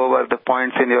go over the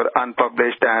points in your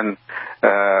unpublished and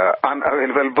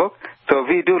unavailable book. So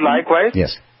we do likewise.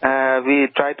 Yes. We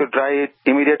try to dry it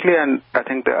immediately, and I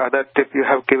think the other tip you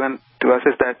have given to us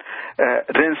is that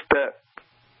rinse the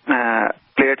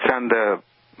plates and the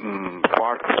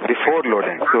parts before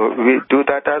loading. So we do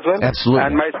that as well. Absolutely.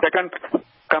 And my second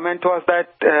comment was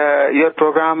that your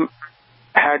program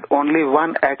had only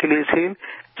one Achilles heel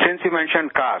since you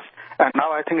mentioned cars. And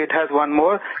now I think it has one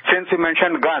more since you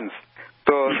mentioned guns.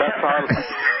 So that's all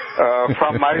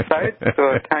from my side.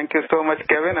 So thank you so much,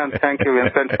 Kevin, and thank you,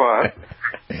 Vincent, for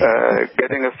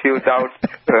getting a few doubts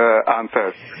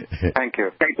answered. Thank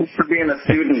you. Thank you for being a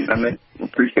student. I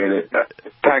appreciate it.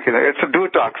 Thank you. It's a do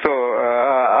talk, so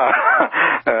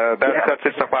that sets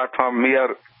it apart from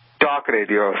mere talk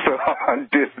radio. So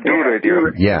this do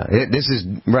radio. Yeah, this is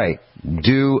right.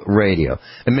 Do radio.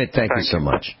 Amit, thank you so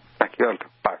much. Thank you.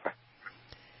 Bye.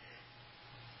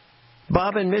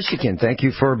 Bob in Michigan, thank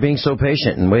you for being so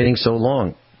patient and waiting so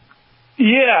long.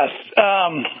 Yes. As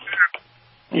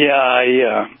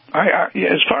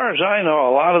far as I know,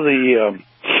 a lot of the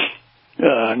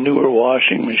newer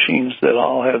washing machines that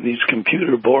all have these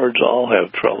computer boards all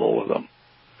have trouble with them.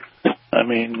 I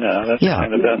mean, that's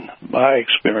kind of been my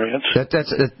experience.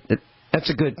 That's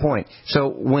a good point. So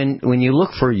when you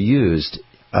look for used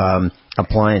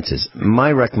appliances,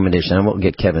 my recommendation, and we'll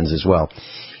get Kevin's as well,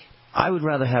 I would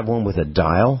rather have one with a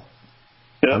dial.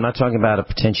 Yeah. I'm not talking about a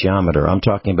potentiometer. I'm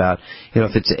talking about,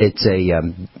 if it's a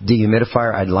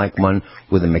dehumidifier, I'd like one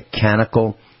with a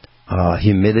mechanical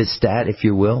humidistat, if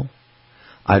you will.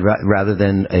 Rather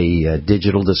than a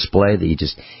digital display that you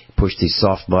just push these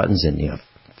soft buttons and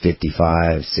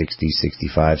 55, 60,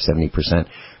 65, 70%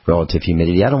 relative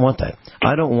humidity. I don't want that.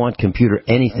 I don't want computer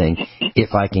anything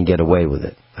if I can get away with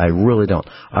it. I really don't.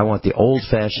 I want the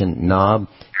old-fashioned knob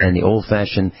and the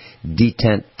old-fashioned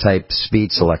detent type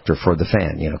speed selector for the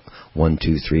fan. 1,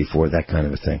 2, 3, 4, that kind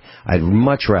of a thing. I'd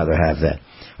much rather have that.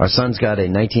 Our son's got a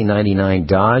 1999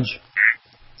 Dodge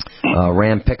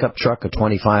Ram pickup truck, a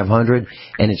 2500,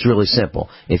 and it's really simple.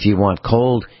 If you want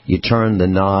cold, you turn the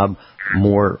knob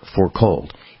more for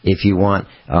cold. If you want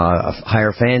a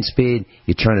higher fan speed,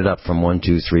 you turn it up from 1,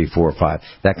 2, 3, 4, 5,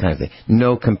 that kind of thing.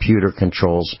 No computer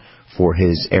controls for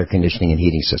his air conditioning and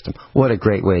heating system. What a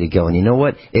great way to go. And you know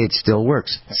what? It still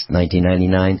works. It's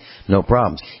 1999, no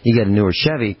problems. You get a newer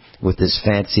Chevy with this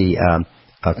fancy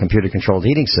computer-controlled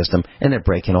heating system, and they're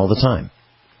breaking all the time.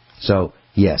 So,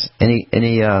 yes. Any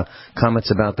comments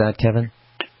about that, Kevin?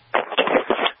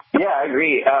 Yeah, I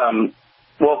agree.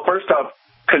 Well, first off,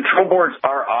 control boards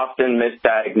are often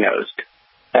misdiagnosed.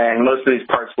 And most of these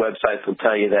parts websites will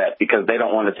tell you that because they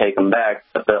don't want to take them back,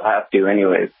 but they'll have to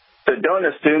anyways. So don't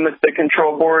assume it's the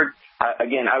control board.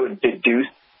 Again, I would deduce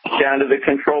down to the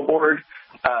control board.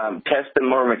 Test the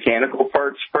more mechanical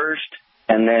parts first,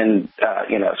 and then,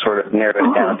 sort of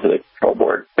narrow it down to the control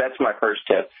board. That's my first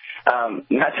tip.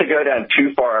 Not to go down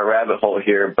too far a rabbit hole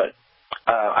here, but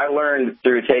I learned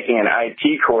through taking an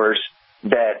IT course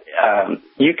that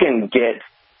you can get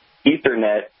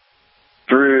Ethernet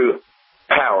through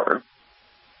power,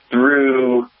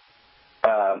 through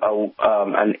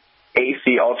an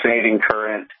AC alternating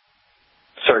current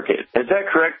circuit. Is that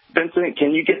correct, Vincent?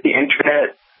 Can you get the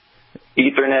internet,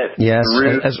 Ethernet? Yes.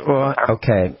 through?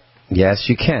 Okay. Yes,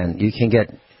 you can. You can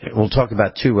get. We'll talk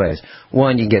about two ways.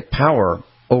 One, you get power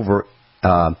over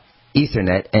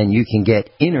Ethernet, and you can get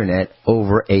internet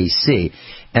over AC.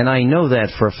 And I know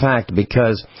that for a fact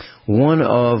because one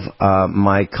of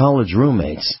my college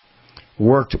roommates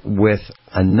worked with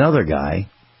another guy.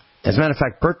 As a matter of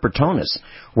fact, Bert Bertonis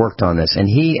worked on this, and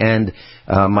he and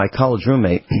my college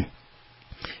roommate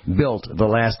built the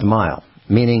last mile,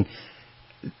 meaning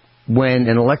when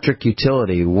an electric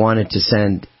utility wanted to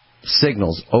send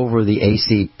signals over the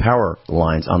AC power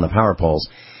lines on the power poles,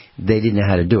 they didn't know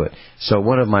how to do it. So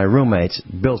one of my roommates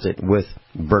built it with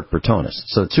Bert Bertonis.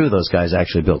 So two of those guys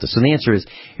actually built it. So the answer is,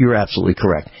 you're absolutely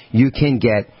correct. You can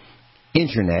get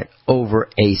internet over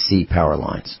AC power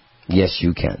lines. Yes,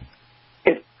 you can.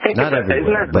 Not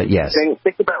everywhere, but yes.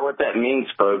 Think about what that means,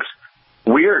 folks.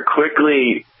 We are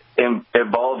quickly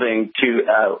evolving to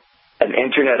an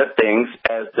Internet of Things,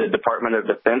 as the Department of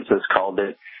Defense has called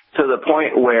it, to the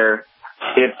point where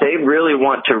if they really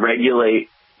want to regulate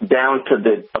down to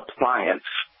the appliance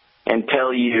and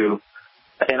tell you,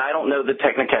 and I don't know the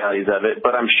technicalities of it,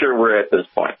 but I'm sure we're at this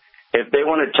point. If they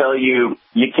want to tell you,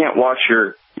 you can't wash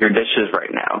your dishes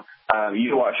right now,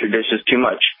 you wash your dishes too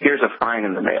much, here's a fine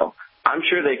in the mail. I'm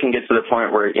sure they can get to the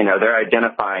point where, they're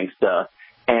identifying stuff.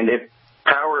 And if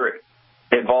power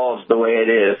evolves the way it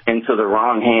is into the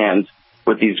wrong hands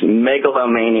with these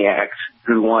megalomaniacs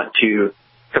who want to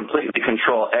completely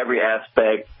control every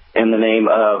aspect in the name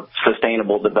of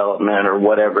sustainable development or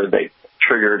whatever the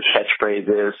triggered catchphrase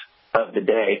is of the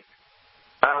day,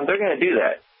 they're going to do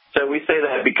that. So I say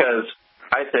that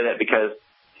because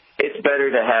it's better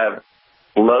to have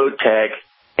low-tech,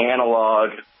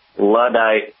 analog,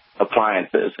 Luddite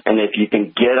appliances. And if you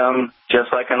can get them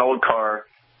just like an old car,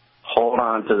 hold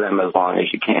on to them as long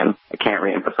as you can. I can't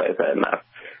reemphasize that enough.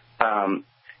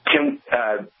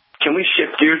 Can we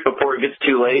shift gears before it gets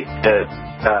too late?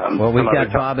 Well, we've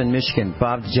got Bob in Michigan.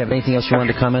 Bob, did you have anything else you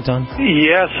wanted to comment on?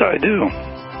 Yes, I do.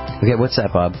 Okay, what's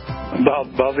that, Bob?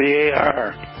 About the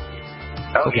AR.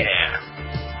 Okay.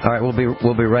 All right, we'll be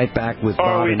right back with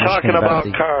Bob in Michigan. Are we talking about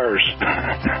cars?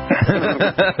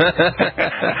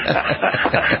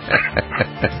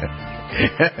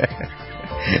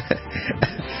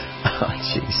 Oh,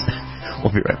 jeez.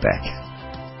 We'll be right back.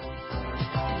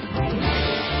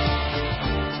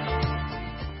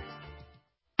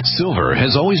 Silver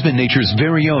has always been nature's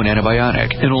very own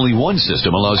antibiotic, and only one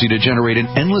system allows you to generate an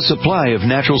endless supply of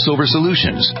natural silver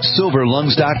solutions.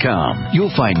 SilverLungs.com.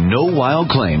 You'll find no wild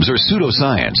claims or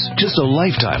pseudoscience, just a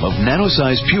lifetime of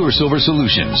nano-sized pure silver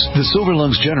solutions. The Silver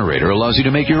Lungs generator allows you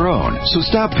to make your own, so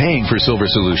stop paying for silver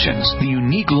solutions. The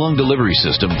unique lung delivery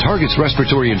system targets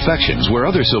respiratory infections where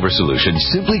other silver solutions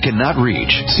simply cannot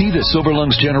reach. See the Silver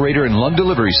Lungs generator and lung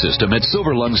delivery system at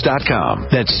SilverLungs.com.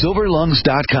 That's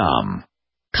SilverLungs.com.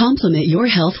 Complement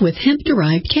your health with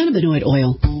hemp-derived cannabinoid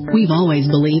oil. We've always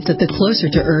believed that the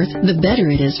closer to Earth, the better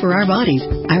it is for our bodies.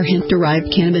 Our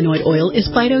hemp-derived cannabinoid oil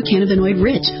is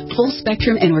phytocannabinoid-rich,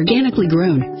 full-spectrum, and organically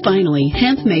grown. Finally,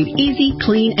 hemp made easy,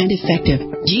 clean, and effective.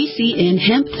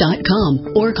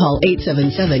 GCNhemp.com or call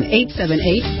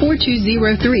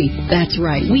 877-878-4203. That's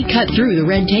right, we cut through the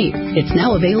red tape. It's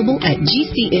now available at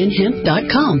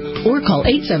GCNhemp.com or call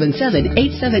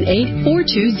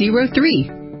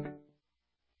 877-878-4203.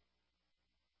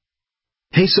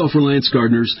 Hey, Self-Reliance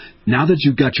gardeners, now that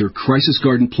you've got your crisis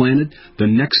garden planted, the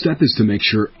next step is to make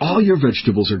sure all your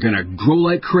vegetables are going to grow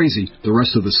like crazy the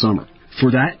rest of the summer.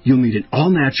 For that, you'll need an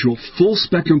all-natural,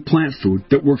 full-spectrum plant food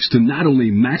that works to not only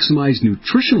maximize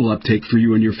nutritional uptake for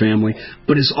you and your family,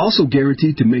 but is also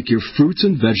guaranteed to make your fruits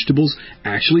and vegetables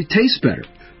actually taste better.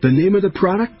 The name of the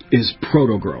product is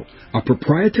ProtoGrow, a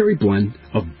proprietary blend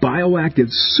of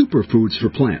bioactive superfoods for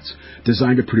plants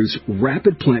designed to produce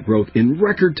rapid plant growth in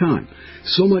record time,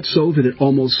 so much so that it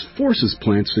almost forces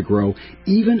plants to grow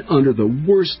even under the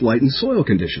worst light and soil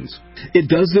conditions. It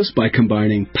does this by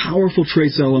combining powerful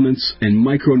trace elements and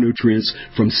micronutrients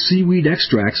from seaweed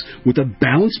extracts with a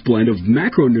balanced blend of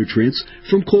macronutrients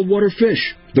from cold water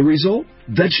fish. The result?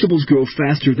 Vegetables grow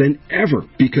faster than ever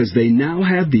because they now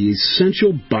have the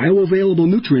essential bioavailable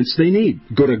nutrients they need.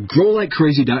 Go to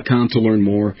growlikecrazy.com to learn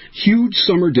more. Huge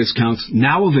summer discounts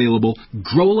now available.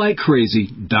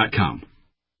 growlikecrazy.com.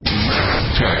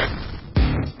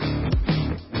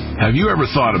 Have you ever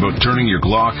thought about turning your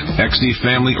Glock, XD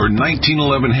Family, or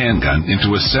 1911 handgun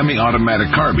into a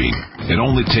semi-automatic carbine? It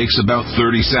only takes about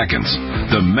 30 seconds.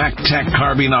 The MacTac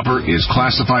Carbine Upper is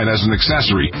classified as an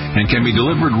accessory and can be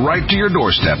delivered right to your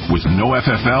doorstep with no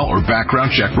FFL or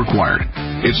background check required.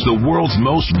 It's the world's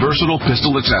most versatile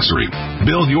pistol accessory.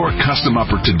 Build your custom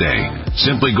upper today.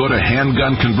 Simply go to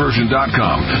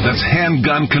handgunconversion.com. That's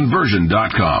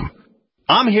handgunconversion.com.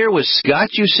 I'm here with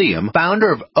Scott Useum,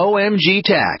 founder of OMG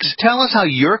Tax. Tell us how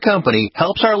your company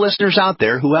helps our listeners out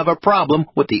there who have a problem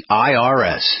with the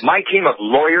IRS. My team of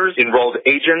lawyers, enrolled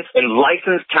agents, and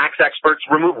licensed tax experts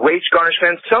remove wage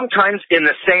garnishments sometimes in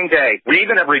the same day. We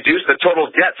even have reduced the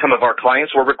total debt some of our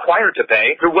clients were required to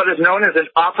pay through what is known as an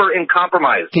offer in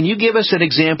compromise. Can you give us an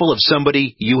example of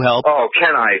somebody you help? Oh,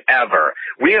 can I ever?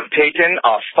 We have taken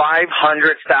a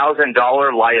 $500,000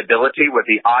 liability with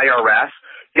the IRS.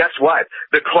 Guess what?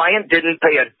 The client didn't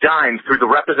pay a dime through the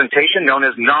representation known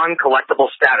as non-collectible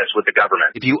status with the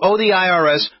government. If you owe the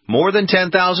IRS more than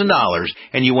 $10,000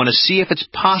 and you want to see if it's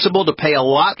possible to pay a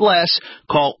lot less,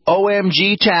 call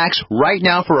OMG Tax right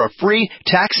now for a free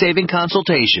tax-saving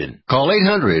consultation. Call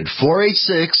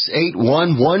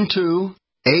 800-486-8112.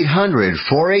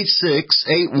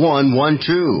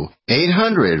 800-486-8112.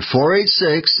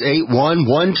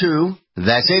 800-486-8112.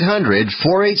 That's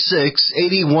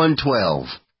 800-486-8112.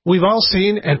 We've all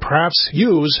seen and perhaps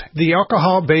use the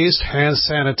alcohol-based hand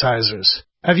sanitizers.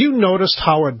 Have you noticed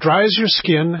how it dries your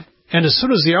skin, and as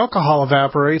soon as the alcohol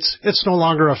evaporates, it's no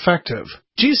longer effective?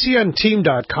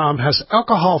 GCNteam.com has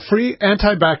alcohol-free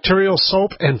antibacterial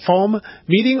soap and foam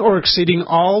meeting or exceeding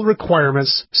all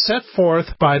requirements set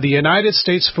forth by the United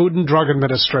States Food and Drug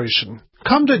Administration.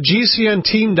 Come to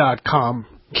GCNteam.com.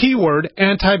 Keyword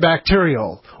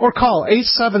antibacterial, or call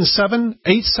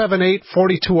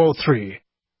 877-878-4203.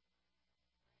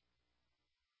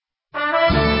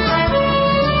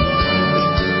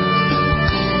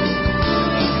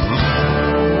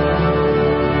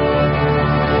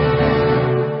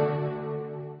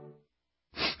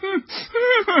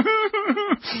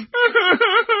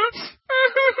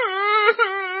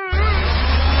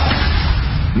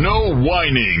 No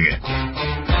whining.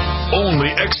 Only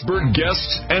expert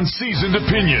guests and seasoned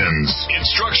opinions.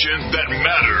 Instruction that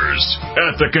matters.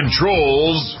 At the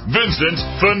controls, Vincent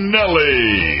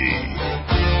Finelli.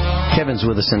 Kevin's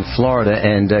with us in Florida,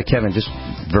 and Kevin, just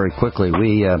very quickly,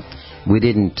 we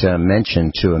didn't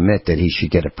mention to Amit that he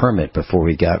should get a permit before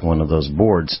he got one of those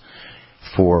boards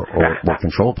for or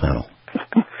control panel.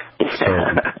 So,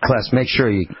 class, make sure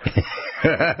you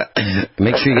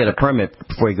get a permit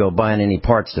before you go buying any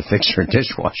parts to fix your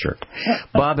dishwasher.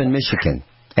 Bob in Michigan,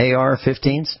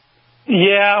 AR-15s?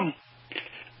 Yeah.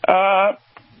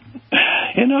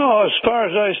 As far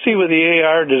as I see with the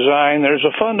AR design, there's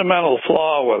a fundamental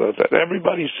flaw with it that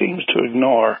everybody seems to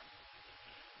ignore.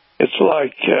 It's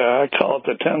like, I call it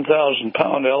the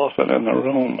 10,000-pound elephant in the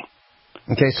room.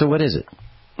 Okay, so what is it?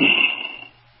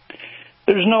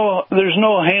 There's no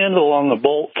handle on the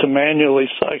bolt to manually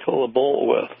cycle the bolt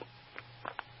with.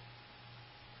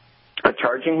 A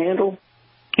charging handle?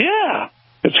 Yeah,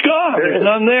 it's gone. There's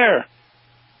none there.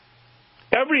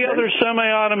 Every other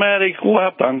semi-automatic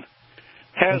weapon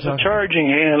has a charging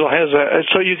handle,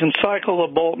 so you can cycle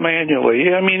the bolt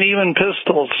manually. I mean, even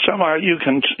pistols, you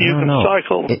can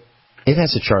cycle. It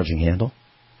has a charging handle.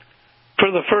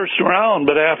 For the first round,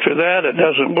 but after that, it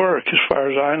doesn't work, as far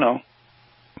as I know.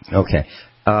 Okay.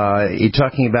 You're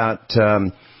talking about,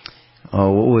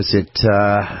 what was it,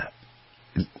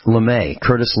 LeMay,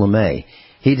 Curtis LeMay.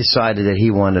 He decided that he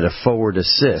wanted a forward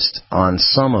assist on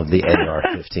some of the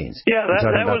AR-15s. Yeah,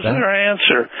 that was their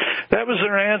answer. That was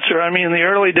their answer. I mean, in the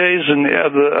early days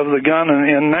of the gun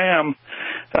in NAM,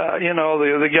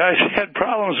 the guys had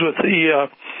problems with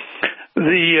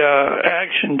the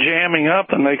action jamming up,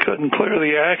 and they couldn't clear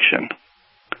the action.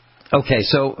 Okay,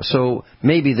 so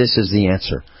maybe this is the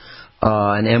answer.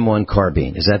 An M1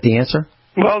 carbine. Is that the answer?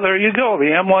 Well, there you go. The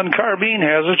M1 carbine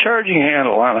has a charging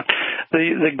handle on it.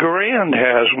 The Garand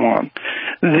has one.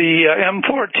 The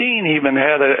M14 even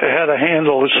had a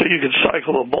handle so you could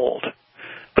cycle a bolt.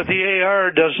 But the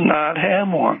AR does not have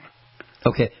one.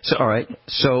 Okay, so all right.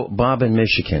 So, Bob in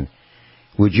Michigan,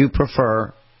 would you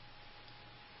prefer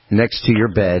next to your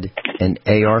bed an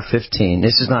AR-15?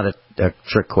 This is not a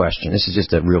trick question. This is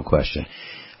just a real question.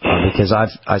 Because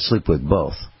I sleep with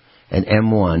both. An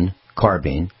M1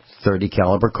 carbine, 30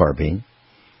 caliber carbine,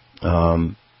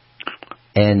 and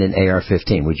an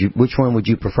AR-15. Which one would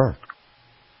you prefer?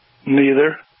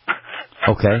 Neither.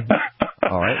 Okay.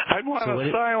 All right. I'd want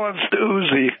a silenced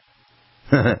Uzi.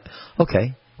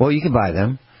 Okay. Well, you can buy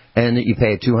them. and you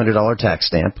pay a $200 tax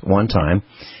stamp one time,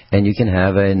 and you can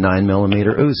have a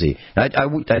 9mm Uzi.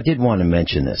 I did want to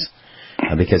mention this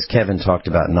because Kevin talked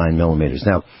about 9mm.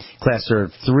 Now, class, there are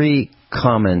 3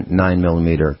 common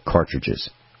 9mm cartridges.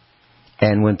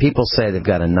 And when people say they've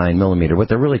got a 9mm, what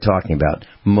they're really talking about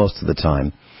most of the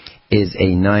time is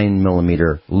a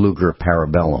 9mm Luger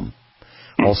Parabellum,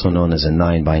 also known as a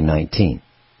 9x19.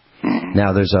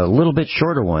 Now, there's a little bit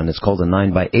shorter one. It's called a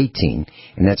 9x18,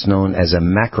 and that's known as a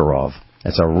Makarov.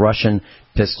 That's a Russian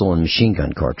pistol and machine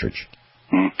gun cartridge.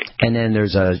 And then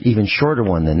there's an even shorter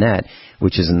one than that,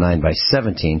 which is a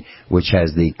 9x17, which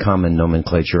has the common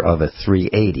nomenclature of a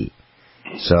 380.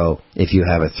 So if you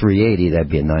have a 380, that'd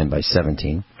be a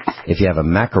 9x17. If you have a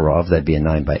Makarov, that'd be a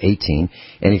 9x18.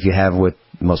 And if you have what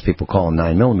most people call a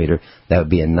 9mm, that would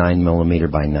be a 9mm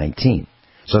by 19.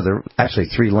 So there are actually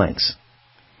 3 lengths.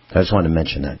 I just wanted to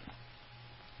mention that.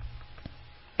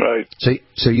 Right.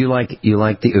 So you like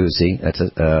the Uzi? That's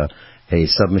a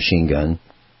submachine gun.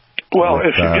 Well, with,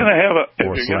 if you're going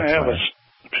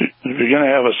to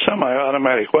have a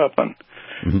semi-automatic weapon,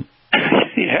 you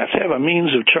have to have a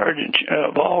means of charging,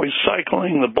 of always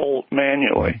cycling the bolt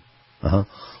manually.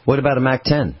 What about a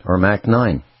MAC-10 or a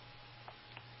MAC-9?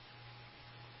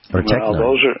 Or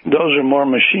well, those are more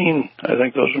machine. I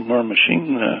think those are more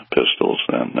machine pistols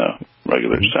than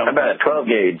regular semi. How about a 12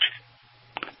 gauge?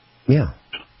 Yeah.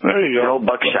 There you go. The old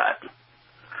buckshot.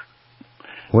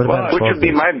 What about which would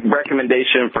be my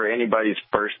recommendation for anybody's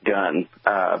first gun.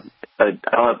 I don't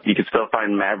know if you could still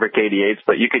find Maverick 88s,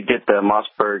 but you could get the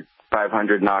Mossberg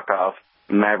 500 knockoff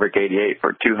Maverick 88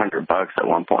 for $200 at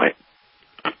one point.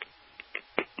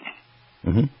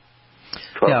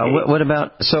 Yeah. What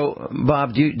about? So,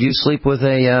 Bob, do you sleep with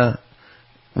a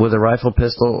rifle,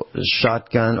 pistol,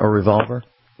 shotgun, or revolver?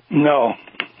 No.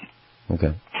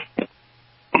 Okay.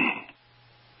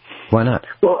 Why not?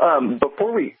 Well,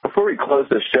 before we close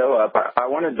the show up, I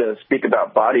wanted to speak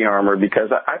about body armor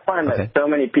because I find that so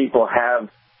many people have,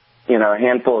 a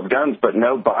handful of guns but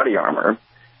no body armor,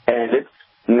 and it's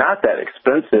not that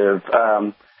expensive.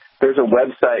 There's a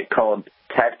website called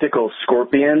Tactical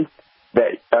Scorpion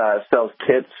that sells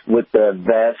kits with the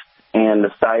vest and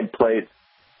the side plates.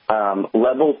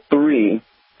 Level 3, it's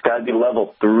got to be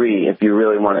level 3 if you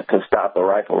really want it to stop a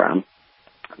rifle round.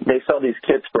 They sell these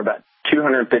kits for about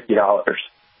 $250.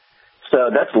 So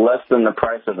that's less than the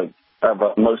price of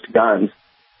most guns.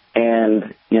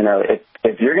 And,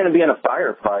 if you're going to be in a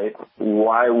firefight,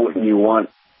 why wouldn't you want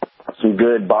some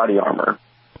good body armor?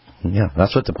 Yeah,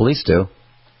 that's what the police do.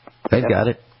 They've got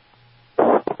it.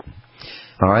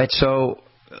 All right, so,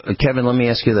 Kevin, let me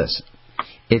ask you this.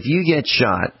 If you get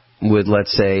shot with,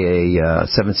 let's say, a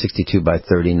 7.62 by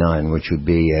 39, which would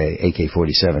be a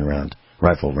AK-47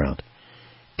 rifle round,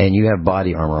 and you have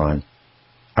body armor on,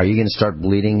 are you going to start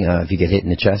bleeding if you get hit in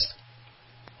the chest?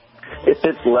 If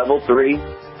it's level 3,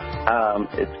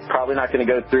 it's probably not going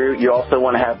to go through. You also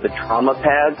want to have the trauma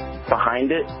pads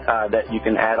behind it that you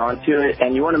can add on to it,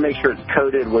 and you want to make sure it's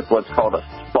coated with what's called a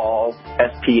SPAL,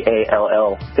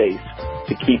 S-P-A-L-L face,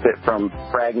 to keep it from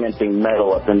fragmenting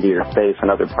metal up into your face and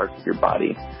other parts of your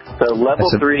body. So level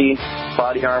 3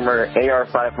 body armor,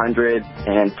 AR-500,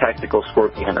 and Tactical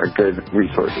Scorpion are good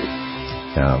resources.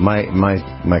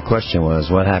 My question was,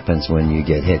 what happens when you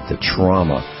get hit? The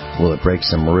trauma, will it break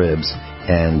some ribs,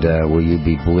 and will you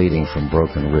be bleeding from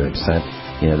broken ribs?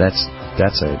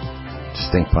 That's a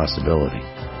distinct possibility.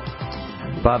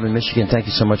 Bob in Michigan, thank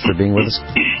you so much for being with us.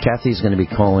 Kathy's going to be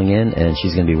calling in, and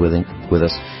she's going to be with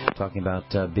us talking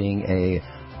about being a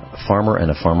farmer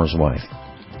and a farmer's wife.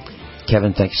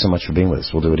 Kevin, thank you so much for being with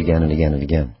us. We'll do it again and again and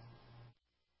again.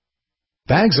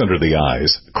 Bags under the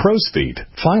eyes, crow's feet,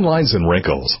 fine lines and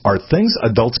wrinkles are things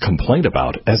adults complain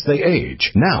about as they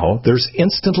age. Now there's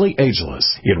Instantly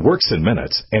Ageless. It works in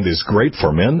minutes and is great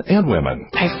for men and women.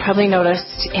 I've probably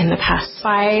noticed in the past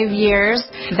 5 years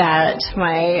that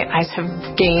my eyes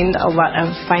have gained a lot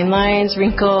of fine lines,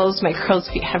 wrinkles, my crow's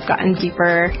feet have gotten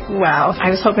deeper. Wow.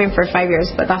 I was hoping for 5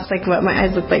 years, but that's like what my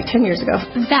eyes looked like 10 years ago.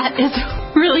 That is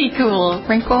really cool.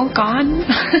 Wrinkle gone.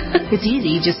 It's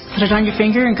easy. Just put it on your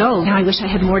finger and go. Now I wish I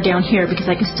had more down here because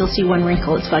I can still see one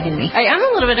wrinkle. It's bugging me. I am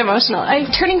a little bit emotional.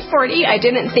 Turning 40, I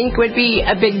didn't think would be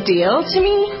a big deal to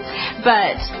me,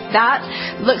 but that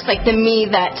looks like the me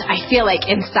that I feel like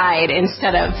inside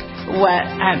instead of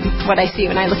what I see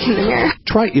when I look in the mirror.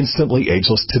 Try Instantly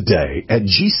Ageless today at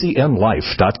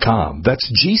GCNLife.com. That's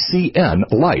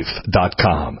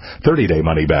GCNLife.com. 30-day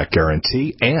money-back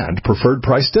guarantee and preferred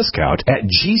price discount at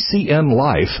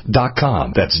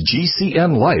GCNLife.com. That's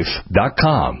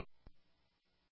GCNLife.com.